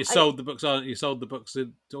 And then you sold the books on. You sold the books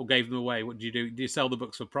or gave them away. What did you do? Do you sell the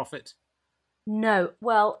books for profit? No.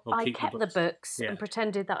 Well, Or I keep the kept the books Yeah. and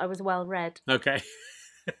pretended that I was well read. Okay.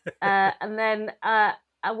 And then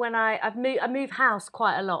when I move house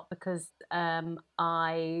quite a lot because I'm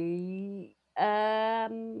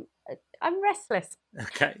restless.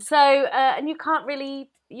 Okay. So and you can't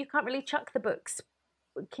really chuck the books,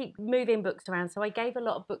 keep moving books around. So I gave a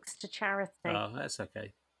lot of books to charity. Oh, that's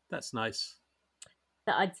okay. That's nice.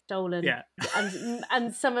 That I'd stolen. Yeah.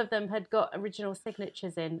 and some of them had got original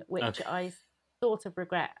signatures in, which I sort of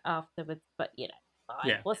regret afterwards. But fine.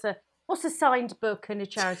 Yeah. What's a signed book in a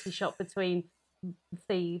charity shop between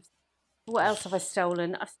thieves? What else have I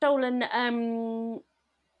stolen? I've stolen.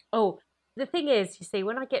 The thing is, you see,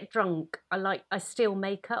 when I get drunk, I steal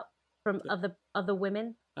makeup from other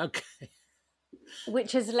women. Okay.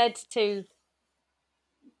 Which has led to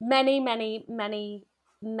many, many, many,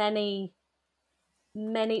 many,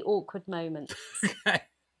 many awkward moments. Okay.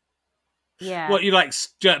 Yeah. What, you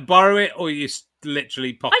borrow it or you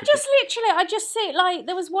literally pocket it? I just see it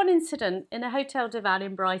there was one incident in a Hotel Divan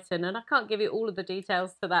in Brighton, and I can't give you all of the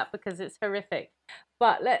details to that because it's horrific.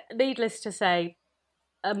 But needless to say,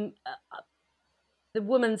 the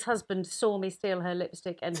woman's husband saw me steal her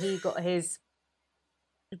lipstick and he got his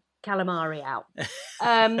calamari out.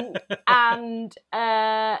 I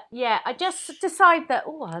just decide that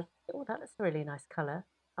that's a really nice colour.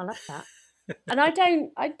 I love that. And I've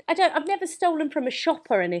never stolen from a shop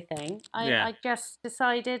or anything. I just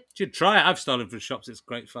decided. You should try it. I've stolen from shops. It's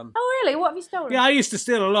great fun. Oh really? What have you stolen? Yeah, I used to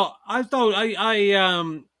steal a lot. I stole.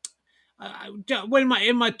 When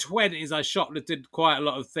in my 20s, I shoplifted quite a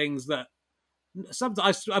lot of things that.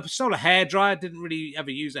 Sometimes I stole a hairdryer. Didn't really ever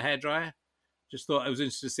use a hairdryer. Just thought I was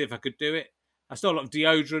interested to see if I could do it. I stole a lot of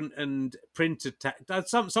deodorant and printer.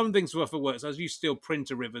 Some things were for work. So I used to steal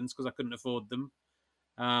printer ribbons because I couldn't afford them.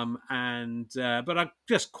 But I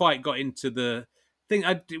just quite got into the thing.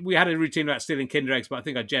 We had a routine about stealing Kinder eggs, but I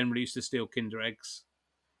think I generally used to steal Kinder eggs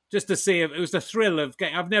just to see if it was the thrill of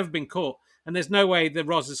getting. I've never been caught, and there's no way the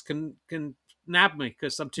Rozzers can nab me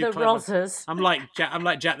because I'm too clever. Rozzers. I'm like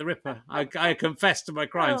Jack the Ripper. I confess to my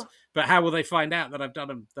crimes, but how will they find out that I've done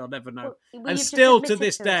them? They'll never know. And still to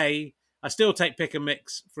this day, I still take pick and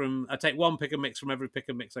mix from. I take one pick and mix from every pick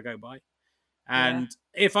and mix I go by. And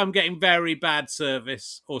if I'm getting very bad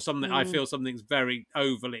service or something, I feel something's very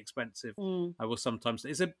overly expensive, I will sometimes.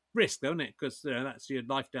 It's a risk, though, isn't it? Because that's your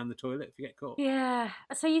life down the toilet if you get caught. Yeah.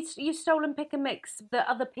 So you've stolen pick and mix that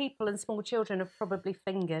other people and small children have probably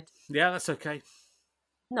fingered. Yeah, that's okay.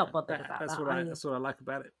 Not bothered about that's that. That's what I like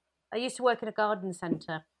about it. I used to work in a garden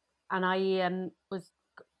centre, and I was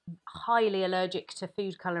highly allergic to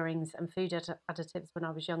food colourings and food additives when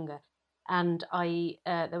I was younger. And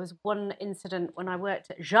there was one incident when I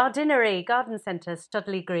worked at Jardinery Garden Centre,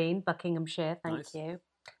 Studley Green, Buckinghamshire. Thank you.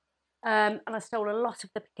 And I stole a lot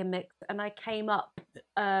of the pick and mix, and I came up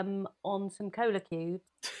on some cola cubes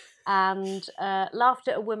and laughed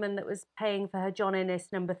at a woman that was paying for her John Innes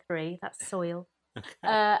number 3. That's soil.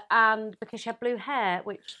 Okay. And because she had blue hair,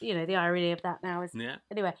 which the irony of that now is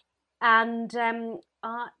anyway. And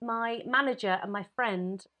my manager and my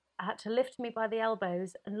friend had to lift me by the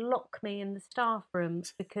elbows and lock me in the staff room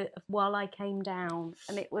while I came down,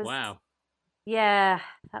 and it was that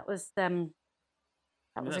was a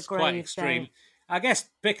quite extreme. Day. I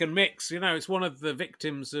guess pick and mix, it's one of the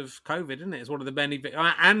victims of COVID, isn't it? It's one of the many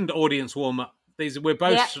and audience warm up. We're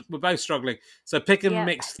both struggling. So pick and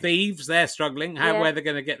mix thieves, they're struggling. Where they're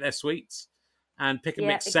going to get their sweets, and pick and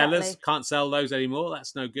mix sellers can't sell those anymore.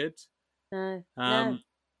 That's no good. No.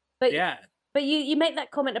 But But you make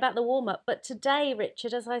that comment about the warm-up. But today,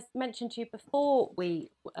 Richard, as I mentioned to you before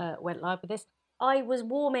we went live with this, I was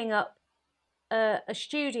warming up a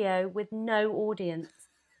studio with no audience.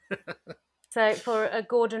 So for a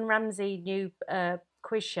Gordon Ramsay new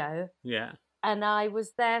quiz show. Yeah. and I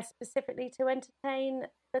was there specifically to entertain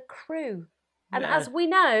the crew. And Yeah. as we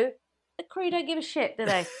know, the crew don't give a shit, do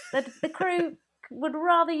they? The crew would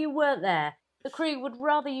rather you weren't there. The crew would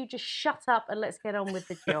rather you just shut up and let's get on with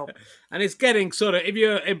the job. And it's getting sort of, if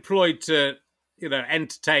you're employed to,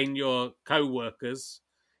 entertain your co-workers,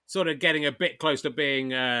 sort of getting a bit close to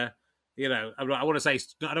being, I don't want to say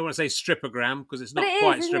strippogram, because it's not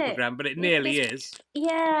quite strippogram, but it nearly is.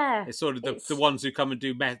 Yeah. It's sort of the ones who come and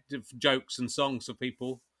do jokes and songs for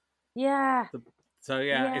people. Yeah.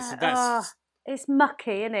 It's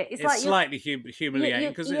mucky, isn't it? It's like slightly humiliating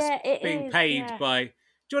because it's being paid by.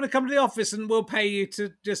 Do you want to come to the office and we'll pay you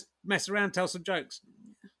to just mess around, tell some jokes?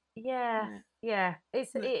 Yeah.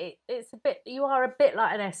 It's a bit. You are a bit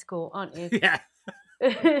like an escort, aren't you? Yeah.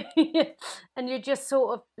 And you're just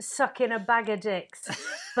sort of sucking a bag of dicks,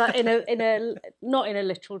 but in a not in a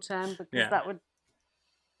literal term, because that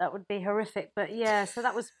would be horrific. But yeah, so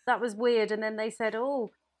that was weird. And then they said,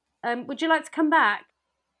 "Oh, would you like to come back?"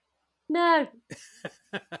 No.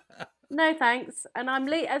 No, thanks. And I'm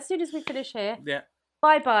as soon as we finish here. Yeah.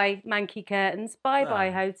 Bye-bye, Manky Curtains. Bye-bye,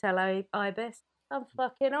 Hotel Ibis. I'm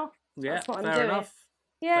fucking off. Yeah, that's what I'm fair doing. enough.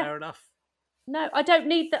 Yeah. Fair enough. No, I don't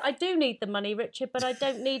need that. I do need the money, Richard, but I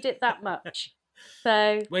don't need it that much.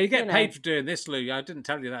 So, well, you get paid for doing this, Lou. I didn't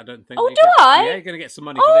tell you that, I don't think. Oh, do I? Yeah, you're going to get some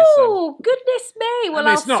money for this. Oh, goodness me. Well,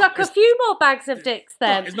 I'll suck a few more bags of dicks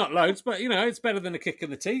then. It's not loads, but, it's better than a kick in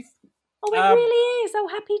the teeth. Oh, it really is. Oh,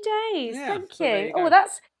 happy days. Yeah, Thank you. Oh,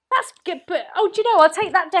 that's good. But do you know? I'll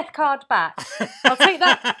take that death card back. I'll take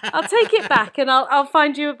that. I'll take it back, and I'll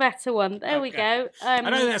find you a better one. There we go. I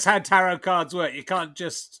know that's how tarot cards work. You can't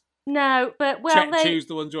just choose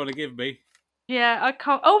the ones you want to give me. Yeah, I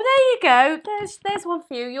can't. Oh, there you go. There's one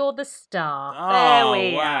for you. You're the star. Oh, there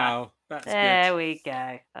we wow. are. That's there good. we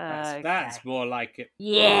go. That's more like it.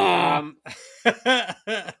 Yeah.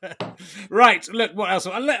 Right. Look, what else?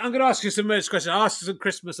 I'm going to ask you some emergency questions. I'll ask you some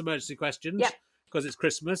Christmas emergency questions. Yep. Because it's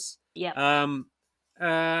Christmas. Yep.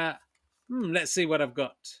 Let's see what I've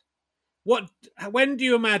got. When do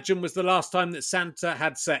you imagine was the last time that Santa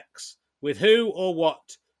had sex? With who or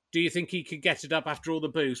what? Do you think he could get it up after all the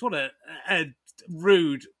booze? What a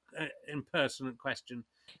rude, impertinent question.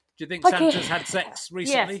 Do you think Santa's had sex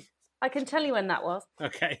recently? Yes, I can tell you when that was.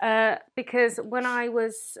 Okay. Because when I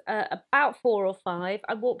was about 4 or 5,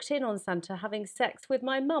 I walked in on Santa having sex with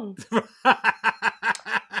my mum.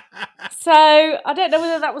 So I don't know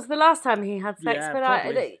whether that was the last time he had sex,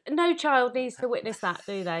 but no child needs to witness that,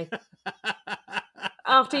 do they?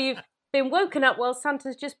 After you've been woken up while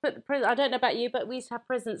Santa's just put the present. I don't know about you, but we used to have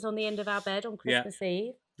presents on the end of our bed on Christmas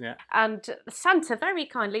Eve. Yeah. And Santa very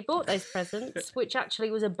kindly bought those presents, which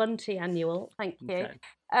actually was a Bunty annual. Thank you.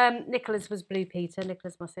 Okay. Nicholas was Blue Peter.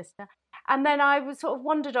 Nicholas, my sister. And then I was sort of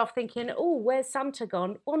wandered off thinking, oh, where's Santa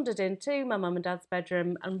gone? Wandered into my mum and dad's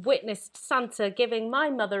bedroom and witnessed Santa giving my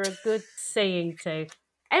mother a good seeing to.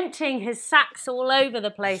 Emptying his sacks all over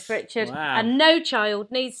the place, Richard. Wow. And no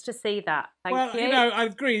child needs to see that. Thank you. I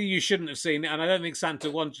agree you shouldn't have seen it, and I don't think Santa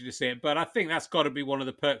wanted you to see it, but I think that's got to be one of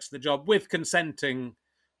the perks of the job. With consenting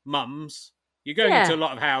mums, you're going into a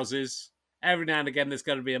lot of houses. Every now and again, there's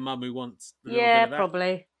going to be a mum who wants a little bit of that.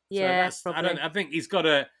 Probably. Yeah, probably. I think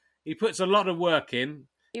he puts a lot of work in.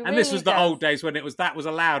 And really this was the old days when that was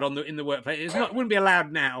allowed in the workplace. It wouldn't be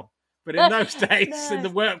allowed now, but in those days, in the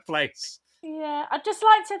workplace. Yeah, I'd just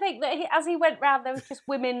like to think that as he went round, there was just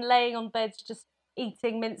women laying on beds, just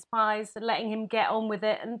eating mince pies and letting him get on with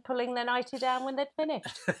it and pulling their nightie down when they'd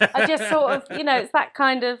finished. I just sort of, it's that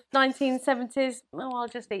kind of 1970s, I'll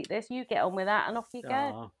just eat this, you get on with that and off you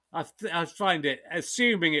go. I find it,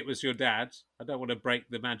 assuming it was your dad, I don't want to break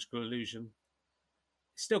the magical illusion,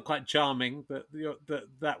 it's still quite charming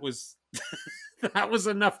that was that was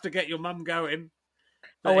enough to get your mum going.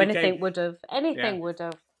 Anything would have. Anything would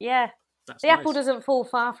have. Yeah. That's the apple doesn't fall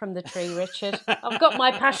far from the tree, Richard. I've got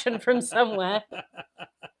my passion from somewhere.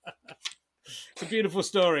 It's a beautiful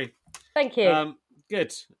story. Thank you.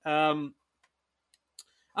 Good. I'm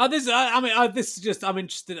interested.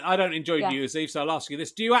 I don't enjoy New Year's Eve, so I'll ask you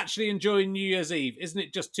this. Do you actually enjoy New Year's Eve? Isn't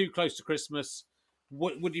it just too close to Christmas?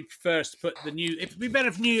 Would you prefer us to put it'd be better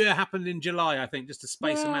if New Year happened in July, I think, just to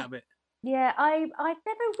space them out a bit. Yeah, I've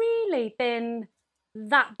never really been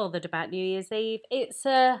that bothered about New Year's Eve. It's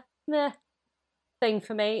a thing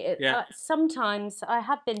for me. Sometimes I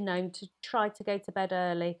have been known to try to go to bed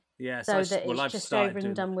early, so that it's just over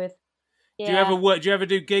and done with. Yeah. Do you ever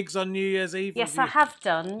do gigs on New Year's Eve? Yes, I have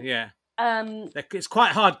done. Yeah. It's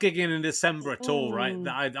quite hard gigging in December at all, right?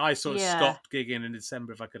 I sort of stopped gigging in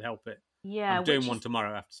December if I could help it. Yeah, I'm doing one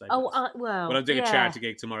tomorrow, I have to say. Well, I'm doing a charity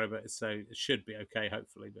gig tomorrow, so it should be okay,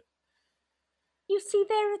 hopefully. But you see,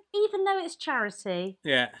 even though it's charity,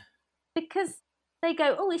 Yeah. because they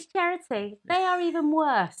go, oh, it's charity. They are even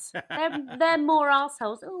worse. They're more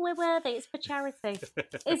arseholes. Oh, we're worthy. It's for charity.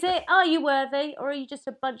 Is it? Are you worthy, or are you just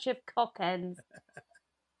a bunch of cock ends?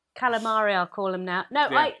 Calamari, I'll call them now. No,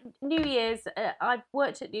 Yeah. New Year's. I've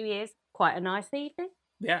worked at New Year's. Quite a nice evening.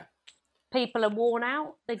 Yeah. People are worn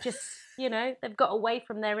out. They just, they've got away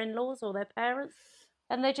from their in-laws or their parents,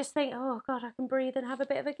 and they just think, oh God, I can breathe and have a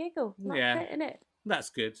bit of a giggle. That's it, isn't it?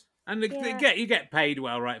 That's good. And you get paid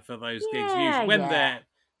well, right, for those gigs usually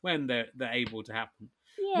when they're able to happen.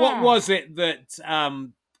 Yeah. What was it that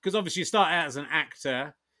because obviously you start out as an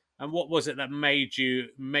actor, and what was it that made you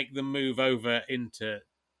make the move over into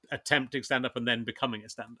attempting stand-up and then becoming a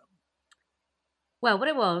stand-up? Well, what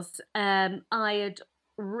it was, I had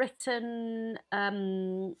written a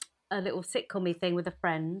little sitcom-y thing with a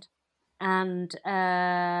friend, and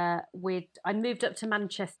I moved up to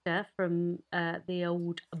Manchester from the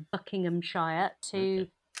old Buckinghamshire to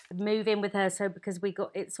move in with her. So because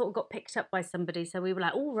it sort of got picked up by somebody, so we were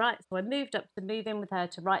like, all right. So I moved up to move in with her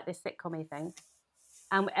to write this sitcom-y thing,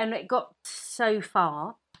 and it got so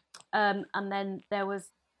far, and then there was,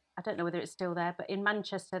 I don't know whether it's still there, but in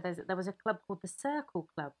Manchester there was a club called the Circle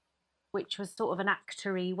Club, which was sort of an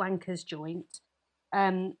actory wankers joint,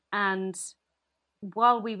 and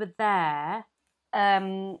while we were there,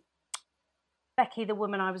 Becky, the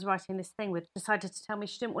woman I was writing this thing with, decided to tell me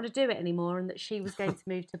she didn't want to do it anymore and that she was going to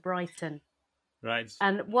move to Brighton. Right.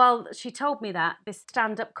 And while she told me that, this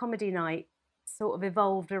stand-up comedy night sort of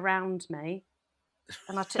evolved around me.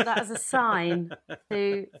 And I took that as a sign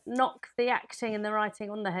to knock the acting and the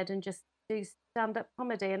writing on the head and just do stand-up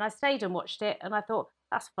comedy. And I stayed and watched it, and I thought,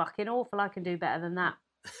 that's fucking awful. I can do better than that.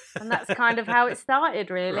 And that's kind of how it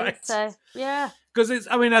started, really. Right. So, yeah. Because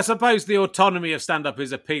I suppose the autonomy of stand-up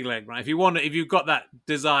is appealing, right? If you've got that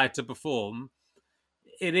desire to perform,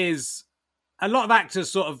 it is. A lot of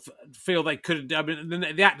actors sort of feel they couldn't. I mean,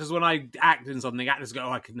 the actors, when I act in something, actors go,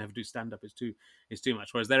 "Oh, I could never do stand-up. It's too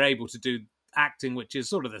much." Whereas they're able to do acting, which is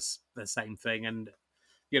sort of the same thing. And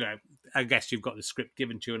I guess you've got the script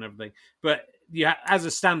given to you and everything. But as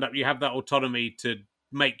a stand-up, you have that autonomy to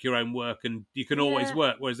make your own work, and you can always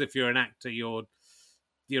work. Whereas if you're an actor, you're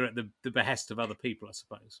at the behest of other people, I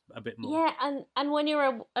suppose, a bit more. Yeah, and when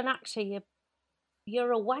you're an actor,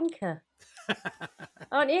 you're a wanker,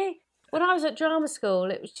 aren't you? When I was at drama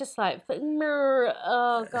school, it was just like,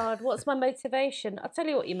 oh God, what's my motivation? I'll tell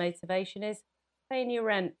you what your motivation is. Paying your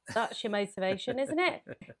rent. That's your motivation, isn't it?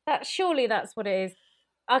 Surely that's what it is.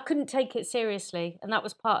 I couldn't take it seriously, and that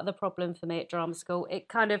was part of the problem for me at drama school.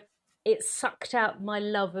 It sucked out my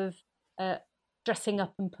love of dressing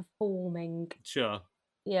up and performing. Sure.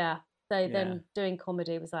 Yeah. So then doing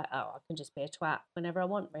comedy was like, oh, I can just be a twat whenever I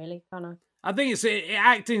want, really, can't I? I think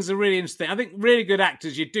acting's a really interesting. I think really good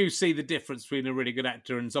actors, you do see the difference between a really good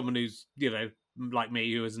actor and someone who's, like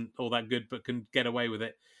me, who isn't all that good but can get away with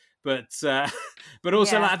it. But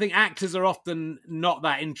also, I think actors are often not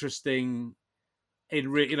that interesting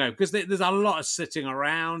in because there's a lot of sitting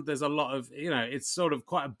around. There's a lot of it's sort of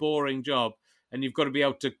quite a boring job, and you've got to be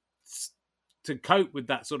able to cope with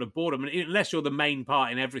that sort of boredom. And unless you're the main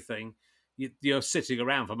part in everything, you're sitting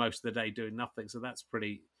around for most of the day doing nothing. So that's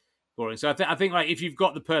pretty boring. So I think like if you've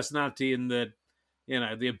got the personality and the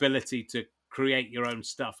the ability to create your own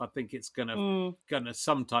stuff, I think it's gonna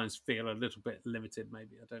sometimes feel a little bit limited.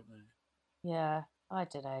 Maybe, I don't know. Yeah, I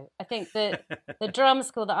don't know. I think that the drama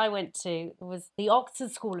school that I went to was the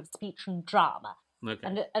Oxford School of Speech and Drama.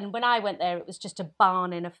 Okay. And when I went there, it was just a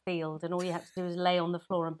barn in a field, and all you had to do was lay on the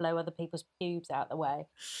floor and blow other people's pubes out the way.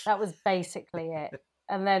 That was basically it.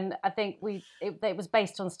 And then I think it was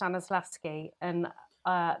based on Stanislavski, and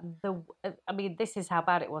this is how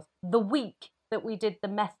bad it was. The week that we did the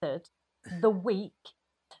method,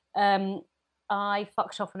 I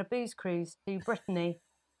fucked off on a booze cruise to Brittany.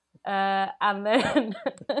 And then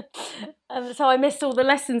and so I missed all the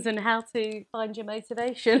lessons on how to find your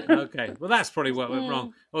motivation. Okay, well that's probably what went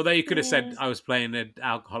wrong. Although you could have said I was playing an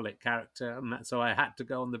alcoholic character, and so I had to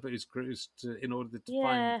go on the booze cruise in order to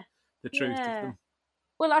find the truth of them.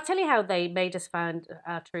 Well, I'll tell you how they made us find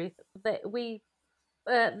our truth. They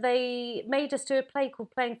made us do a play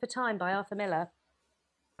called Playing for Time by Arthur Miller,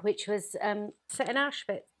 which was set in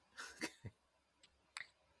Auschwitz.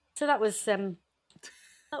 So that was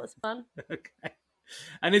fun. Okay.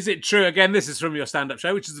 And is it true, again, this is from your stand-up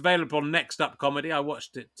show, which is available on Next Up Comedy. I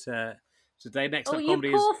watched it today. Next Up Comedy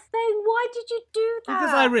you poor thing. Why did you do that?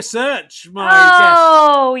 Because I research my guests.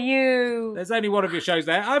 Oh, you. There's only one of your shows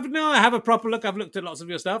there. I have a proper look. I've looked at lots of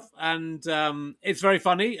your stuff, and it's very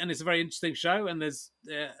funny, and it's a very interesting show, and there's...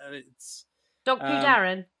 it's Doc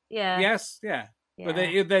Darren, yeah. Yes, yeah.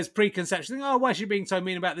 But there's preconception. Oh, why is she being so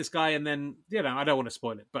mean about this guy? And then I don't want to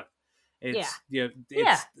spoil it, but it's you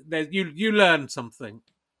learn something.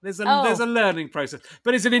 There's a learning process,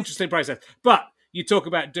 but it's an interesting process. But you talk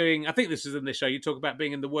about doing. I think this is in this show. You talk about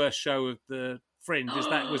being in the worst show of the Fringe. Was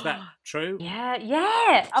that true?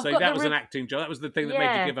 Yeah. So that was an acting job. That was the thing that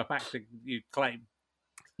made you give up acting. You claim.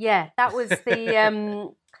 Yeah, that was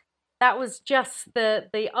the that was just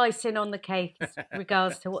the icing on the cake with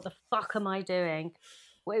regards to what the fuck am I doing.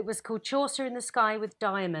 Well, it was called Chaucer in the Sky with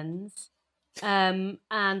Diamonds, and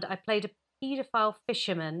I played a paedophile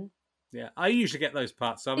fisherman. Yeah, I usually get those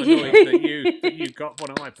parts, so I'm annoyed that you got one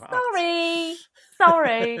of my parts.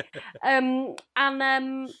 Sorry. And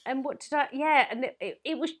what did I? Yeah, and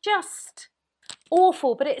it was just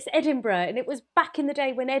awful. But it's Edinburgh, and it was back in the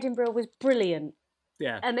day when Edinburgh was brilliant.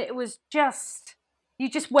 Yeah, and it was just. You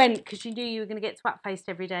just went because you knew you were going to get twat-faced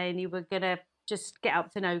every day and you were going to just get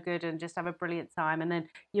up to no good and just have a brilliant time. And then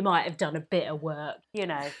you might have done a bit of work,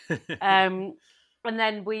 and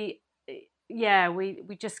then we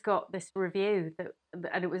just got this review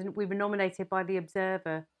and we were nominated by The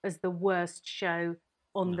Observer as the worst show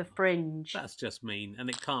on the Fringe. That's just mean, and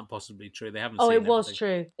it can't possibly be true. They haven't. Oh, seen it was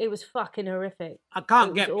everything. true. It was fucking horrific. I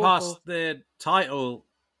can't get past the title.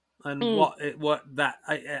 And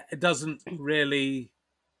it doesn't really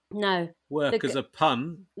work as a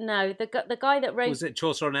pun. No, the guy that wrote... Was it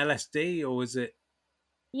Chaucer on LSD or was it...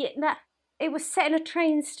 Yeah, it was set in a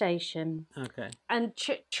train station. Okay. And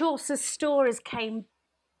Chaucer's stories came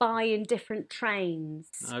by in different trains.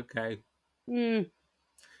 Okay. Yeah.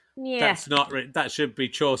 That's not... That should be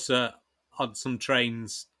Chaucer on some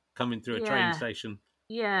trains coming through a train station.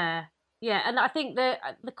 Yeah. Yeah, and I think the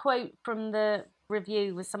quote from the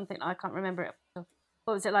review was something I can't remember it.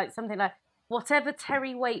 What was it like? Something like, whatever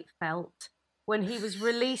Terry Waite felt when he was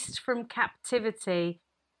released from captivity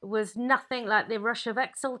was nothing like the rush of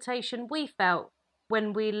exultation we felt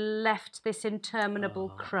when we left this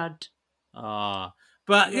interminable crud.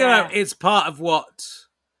 But it's part of what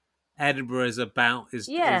Edinburgh is about. Is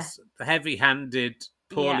heavy-handed,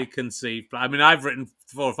 poorly conceived. I mean, I've written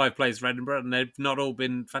 4 or 5 plays for Edinburgh, and they've not all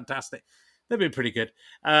been fantastic. They've been pretty good,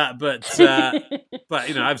 but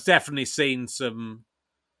I've definitely seen some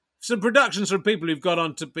productions from people who've gone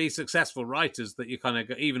on to be successful writers that you kind of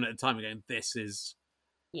go, even at the time again. This is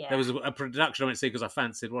there was a production I went to see because I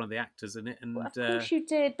fancied one of the actors in it, and of course you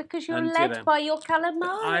did because you're led by your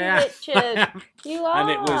calamari, Richard. You are,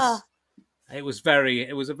 and it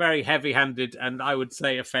was a very heavy-handed and I would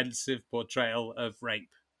say offensive portrayal of rape.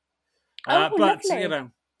 But lovely.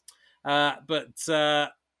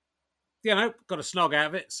 Got a snog out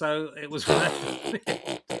of it, so it was worth it.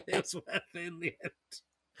 It was worth it in the end.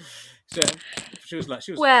 So she was nice.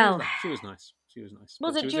 She was nice.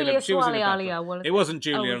 Was it Julia Swaley? It wasn't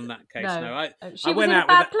Julia in that case. No, she was in a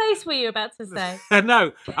bad place. Were you about to say?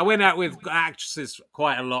 No, I went out with actresses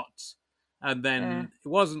quite a lot, and then it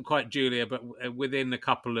wasn't quite Julia, but within a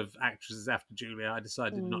couple of actresses after Julia, I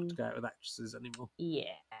decided not to go out with actresses anymore.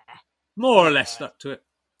 Yeah, more or less stuck to it.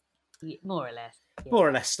 Yeah, more or less. Yeah. More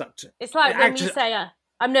or less stuck to it. It's like when you say,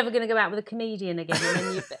 I'm never going to go out with a comedian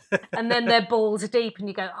again. And then they're balls deep and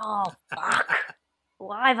you go, oh, fuck.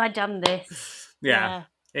 Why have I done this? Yeah.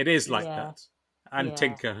 It is like that. And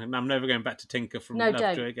Tinker. And I'm never going back to Tinker from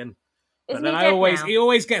Lovejoy again. But then he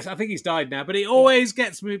always gets, I think he's died now, but he always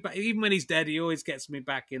gets me back. Even when he's dead, he always gets me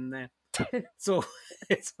back in there. It's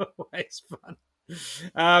always fun.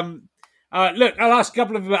 Look, I'm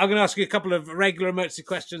going to ask you a couple of regular emergency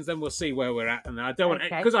questions, then we'll see where we're at. And I don't want,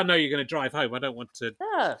 because I know you're going to drive home. I don't want to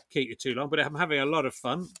keep you too long, but I'm having a lot of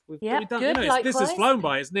fun. We've done, this has flown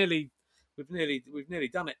by. It's nearly, we've nearly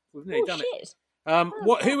done it. We've nearly done it.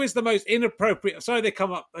 Who is the most inappropriate? Sorry, they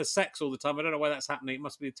come up as sex all the time. I don't know why that's happening. It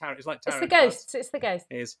must be the tarot. It's like tarot. It's the ghost. It's the ghost.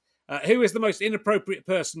 It is. Who is the most inappropriate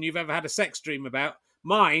person you've ever had a sex dream about?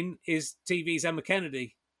 Mine is TV's Emma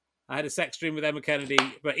Kennedy. I had a sex dream with Emma Kennedy,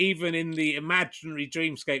 but even in the imaginary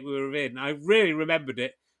dreamscape we were in, I really remembered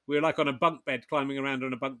it. We were like on a bunk bed, climbing around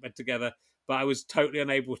on a bunk bed together, but I was totally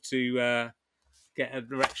unable to get an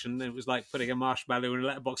erection. It was like putting a marshmallow in a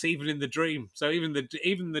letterbox, even in the dream. So even my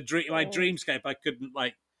dreamscape, I couldn't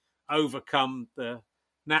like overcome the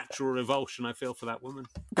natural revulsion I feel for that woman.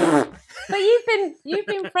 But you've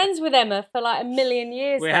been friends with Emma for like a million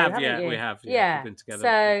years. We have. We've been together.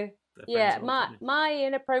 So. Yeah, my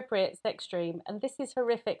inappropriate sex dream, and this is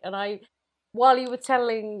horrific. And while you were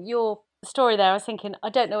telling your story there, I was thinking, I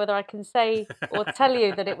don't know whether I can say or tell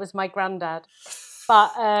you that it was my granddad,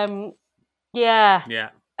 but yeah,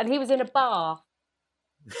 and he was in a bar,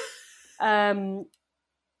 and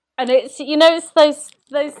it's it's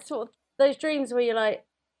those dreams where you're like,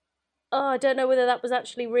 oh, I don't know whether that was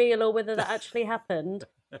actually real or whether that actually happened.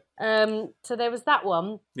 So there was that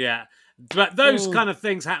one. Yeah, but those kind of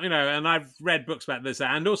things happen, you know. And I've read books about this,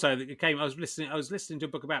 and also it came. I was listening to a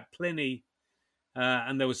book about Pliny,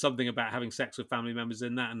 and there was something about having sex with family members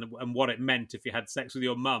in that, and what it meant if you had sex with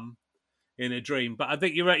your mum in a dream. But I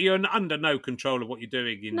think you're under no control of what you're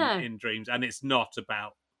doing in dreams, and it's not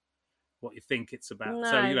about what you think it's about. No.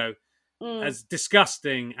 So, you know, as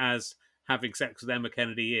disgusting as having sex with Emma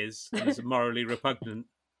Kennedy is, and as morally repugnant,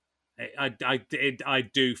 I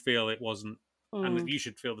do feel it wasn't, and you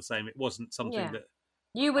should feel the same. It wasn't something that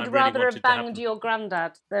you would I really rather wanted have to happen. banged your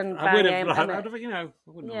granddad than I would bang have, Emma. you know,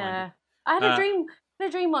 I wouldn't have minded. I had a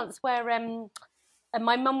dream once where and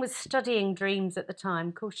my mum was studying dreams at the time.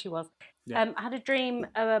 Of course she was. I had a dream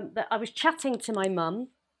that I was chatting to my mum,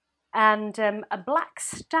 and a black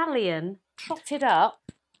stallion trotted up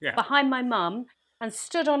behind my mum and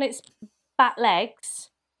stood on its back legs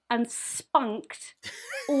and spunked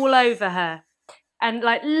all over her, and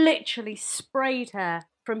like literally sprayed her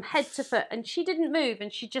from head to foot, and she didn't move,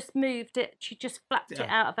 and she just moved it. She just flapped it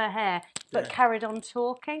out of her hair, but carried on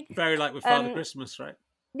talking. Very like with Father Christmas, right?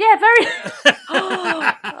 Yeah, very.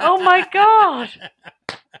 Oh my God!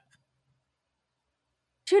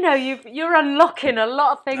 Do you know you're unlocking a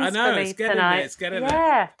lot of things for me tonight? It's getting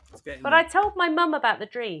there. But I told my mum about the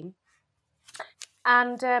dream,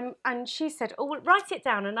 and she said, "Oh, well, write it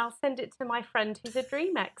down, and I'll send it to my friend who's a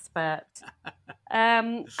dream expert."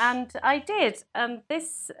 And I did.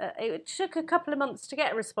 It took a couple of months to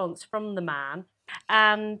get a response from the man,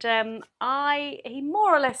 and he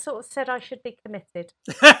more or less sort of said I should be committed.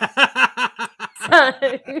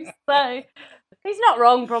 so he's not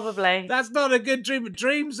wrong, probably. That's not a good dream.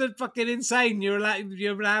 Dreams are fucking insane. You're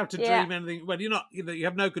allowed to dream anything. Well, you're not. You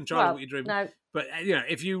have no control of what you're dreaming. No. But you know,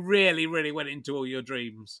 if you really, really went into all your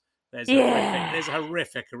dreams, there's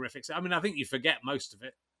horrific. I mean, I think you forget most of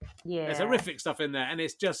it. Yeah, there's horrific stuff in there, and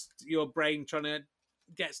it's just your brain trying to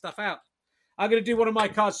get stuff out. I'm going to do one of my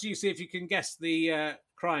cards to you, see if you can guess the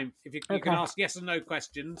crime. If you can ask yes or no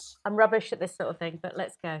questions. I'm rubbish at this sort of thing, but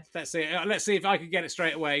let's go. Let's see. Let's see if I can get it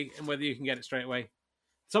straight away, and whether you can get it straight away.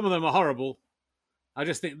 Some of them are horrible. I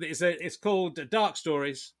just think that it's called Dark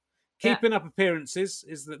Stories. Keeping up appearances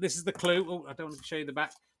this is the clue. Oh, I don't want to show you the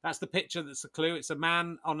back. That's the picture. That's the clue. It's a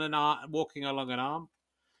man on an arm walking along an arm.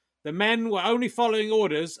 The men were only following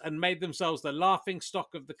orders and made themselves the laughing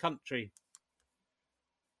stock of the country.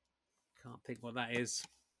 Can't think what that is.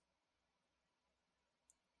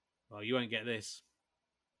 Well, you won't get this.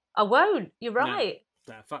 I won't. You're right.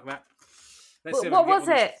 No, fuck that. What was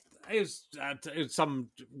it? It was some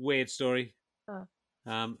weird story. Oh.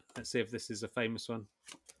 Let's see if this is a famous one.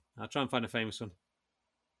 I'll try and find a famous one.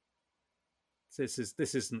 This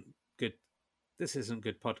isn't good. This isn't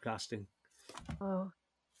good podcasting. Oh.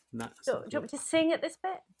 No, do you want me to sing at this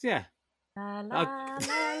bit? Yeah. La, la, la,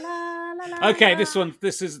 la, la, la, okay, this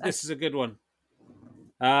is a good one.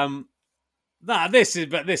 This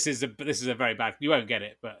is a very bad. You won't get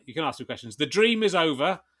it, but you can ask some questions. The dream is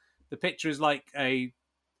over. The picture is like a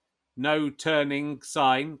no turning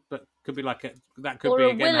sign, but could be like or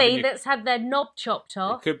a willy that's had their knob chopped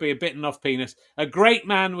off. It could be a bitten off penis. A great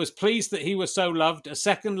man was pleased that he was so loved. A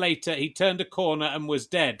second later, he turned a corner and was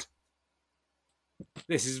dead.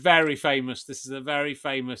 This is very famous. This is a very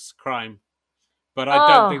famous crime, but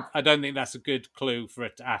I don't think that's a good clue for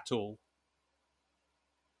it at all.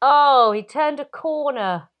 Oh, he turned a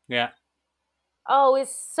corner. Yeah. Oh, is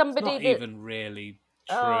somebody it's not even really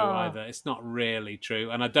true either. It's not really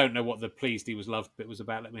true, and I don't know what the pleased he was loved bit was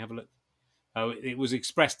about. Let me have a look. Oh, it was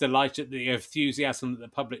expressed delight at the enthusiasm that the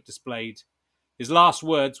public displayed. His last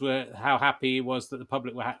words were how happy he was that the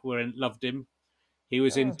public loved him. He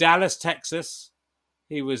was in Dallas, Texas.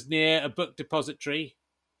 He was near a book depository.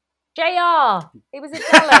 JR. He was in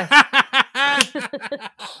Dallas.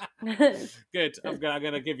 Good. I'm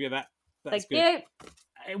going to give you that. That's Thank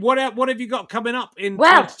you. What have you got coming up in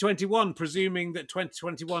 2021, presuming that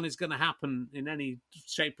 2021 is going to happen in any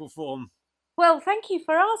shape or form? Well, thank you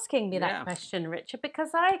for asking me that question, Richard, because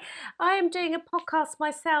I am doing a podcast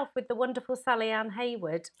myself with the wonderful Sally Ann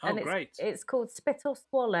Hayward. And it's called Spit or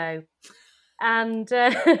Swallow. And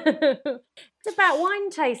it's about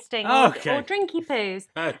wine tasting or drinky poos.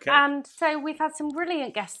 Okay. And so we've had some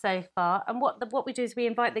brilliant guests so far. And what we do is we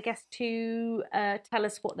invite the guests to tell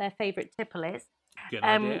us what their favourite tipple is. Good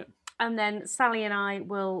idea. And then Sally and I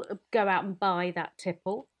will go out and buy that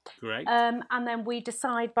tipple. Great. And then we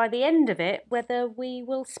decide by the end of it whether we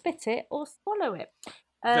will spit it or swallow it.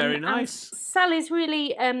 Very nice. Sally's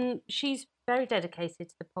really, she's very dedicated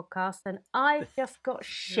to the podcast, and I just got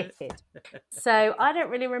shitted. So I don't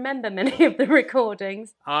really remember many of the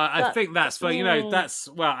recordings. I think that's for that's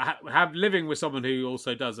have living with someone who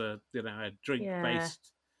also does a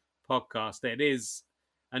drink-based podcast. It is,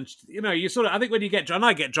 and you sort of, I think when you get drunk, and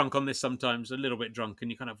I get drunk on this sometimes, a little bit drunk,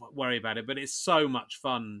 and you kind of worry about it, but it's so much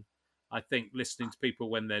fun. I think listening to people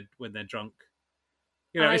when they're drunk.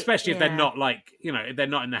 Especially if they're not if they're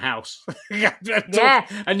not in the house,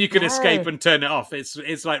 and you can escape and turn it off.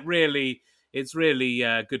 It's like really, it's really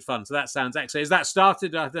good fun. So that sounds excellent. Is that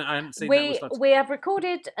started? I haven't seen that. We have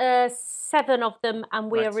recorded 7 of them,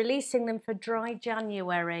 and we are releasing them for dry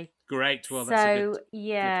January. Great. Well, that's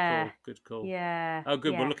good call. Yeah. Oh,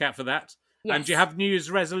 good. Yeah. We'll look out for that. Yes. And do you have New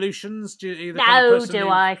Year's resolutions? Do you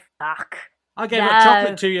I? Fuck. I gave up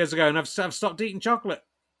chocolate 2 years ago, and I've stopped eating chocolate.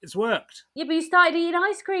 It's worked. Yeah, but you started eating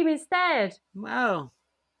ice cream instead. Well,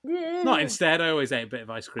 not instead. I always ate a bit of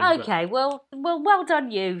ice cream. Okay, well, well done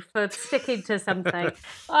you for sticking to something.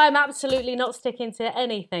 I'm absolutely not sticking to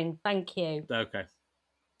anything. Thank you. Okay.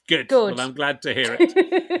 Good. Well, I'm glad to hear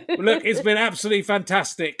it. Well, look, it's been absolutely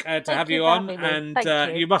fantastic to have you on, and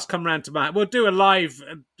you must come round to we'll do a live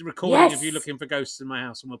recording of you looking for ghosts in my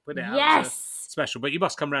house, and we'll put it out as a special. But you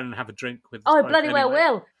must come round and have a drink with us. Oh, I bloody well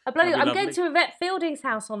will. I'm lovely. going to Yvette Fielding's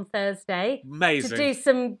house on Thursday. Amazing. To do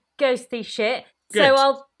some ghosty shit. Good. So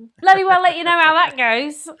I'll bloody well let you know how that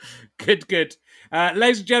goes. Good.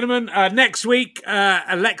 Ladies and gentlemen, next week,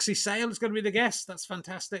 Alexi Sale is going to be the guest. That's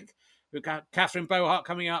fantastic. We've got Catherine Bohart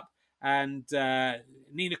coming up, and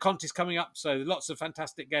Nina Conti's coming up. So lots of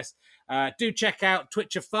fantastic guests. Do check out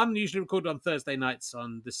Twitch of Fun, usually recorded on Thursday nights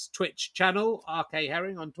on this Twitch channel, RK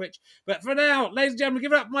Herring on Twitch. But for now, ladies and gentlemen,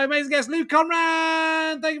 give it up for my amazing guest, Lou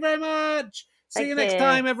Conran. Thank you very much. See you next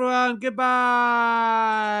time, everyone.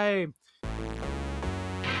 Goodbye.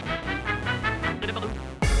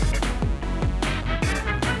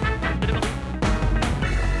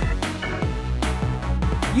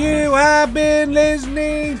 You have been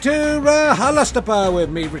listening to RHLSTP with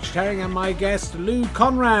me, Richard Herring, and my guest, Lou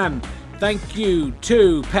Conran. Thank you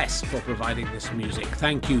to Pest for providing this music.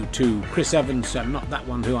 Thank you to Chris Evans, not that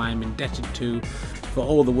one who I am indebted to, for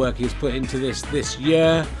all the work he's put into this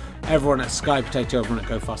year. Everyone at Sky Potato, everyone at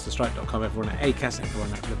GoFasterStrike.com, everyone at Acast,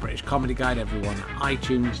 everyone at the British Comedy Guide, everyone at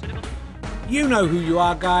iTunes. You know who you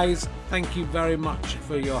are, guys. Thank you very much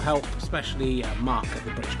for your help, especially Mark at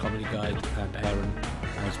the British Comedy Guide and Aaron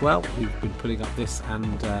as well, who've been putting up this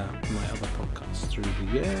and my other podcasts through the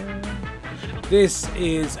year. This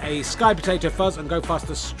is a Sky Potato Fuzz and Go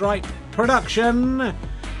Faster Stripe production.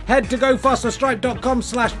 Head to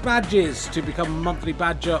gofasterstripe.com/badges to become a monthly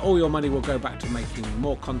badger. All your money will go back to making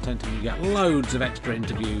more content, and you get loads of extra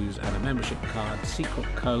interviews and a membership card, secret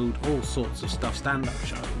code, all sorts of stuff, stand-up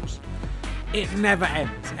shows. It never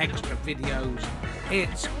ends. Extra videos.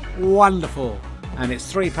 It's wonderful. And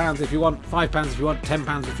it's £3 if you want, £5 if you want,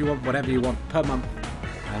 £10 if you want, whatever you want per month.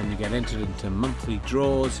 And you get entered into monthly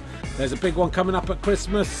draws. There's a big one coming up at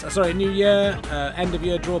New Year, end of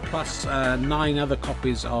year draw, plus 9 other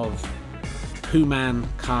copies of Pooh Man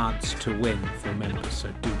cards to win for members.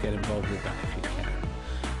 So do get involved with that if you can.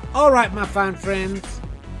 All right, my fine friends.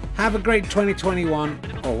 Have a great 2021,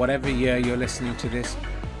 or whatever year you're listening to this.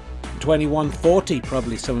 2140,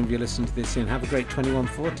 probably some of you listen to this in. Have a great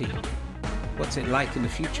 2140. What's it like in the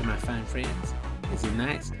future, my fine friends? Is it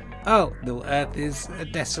nice? Oh, the earth is a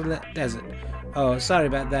desolate desert. Oh, sorry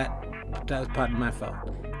about that. That was part of my fault.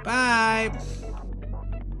 Bye!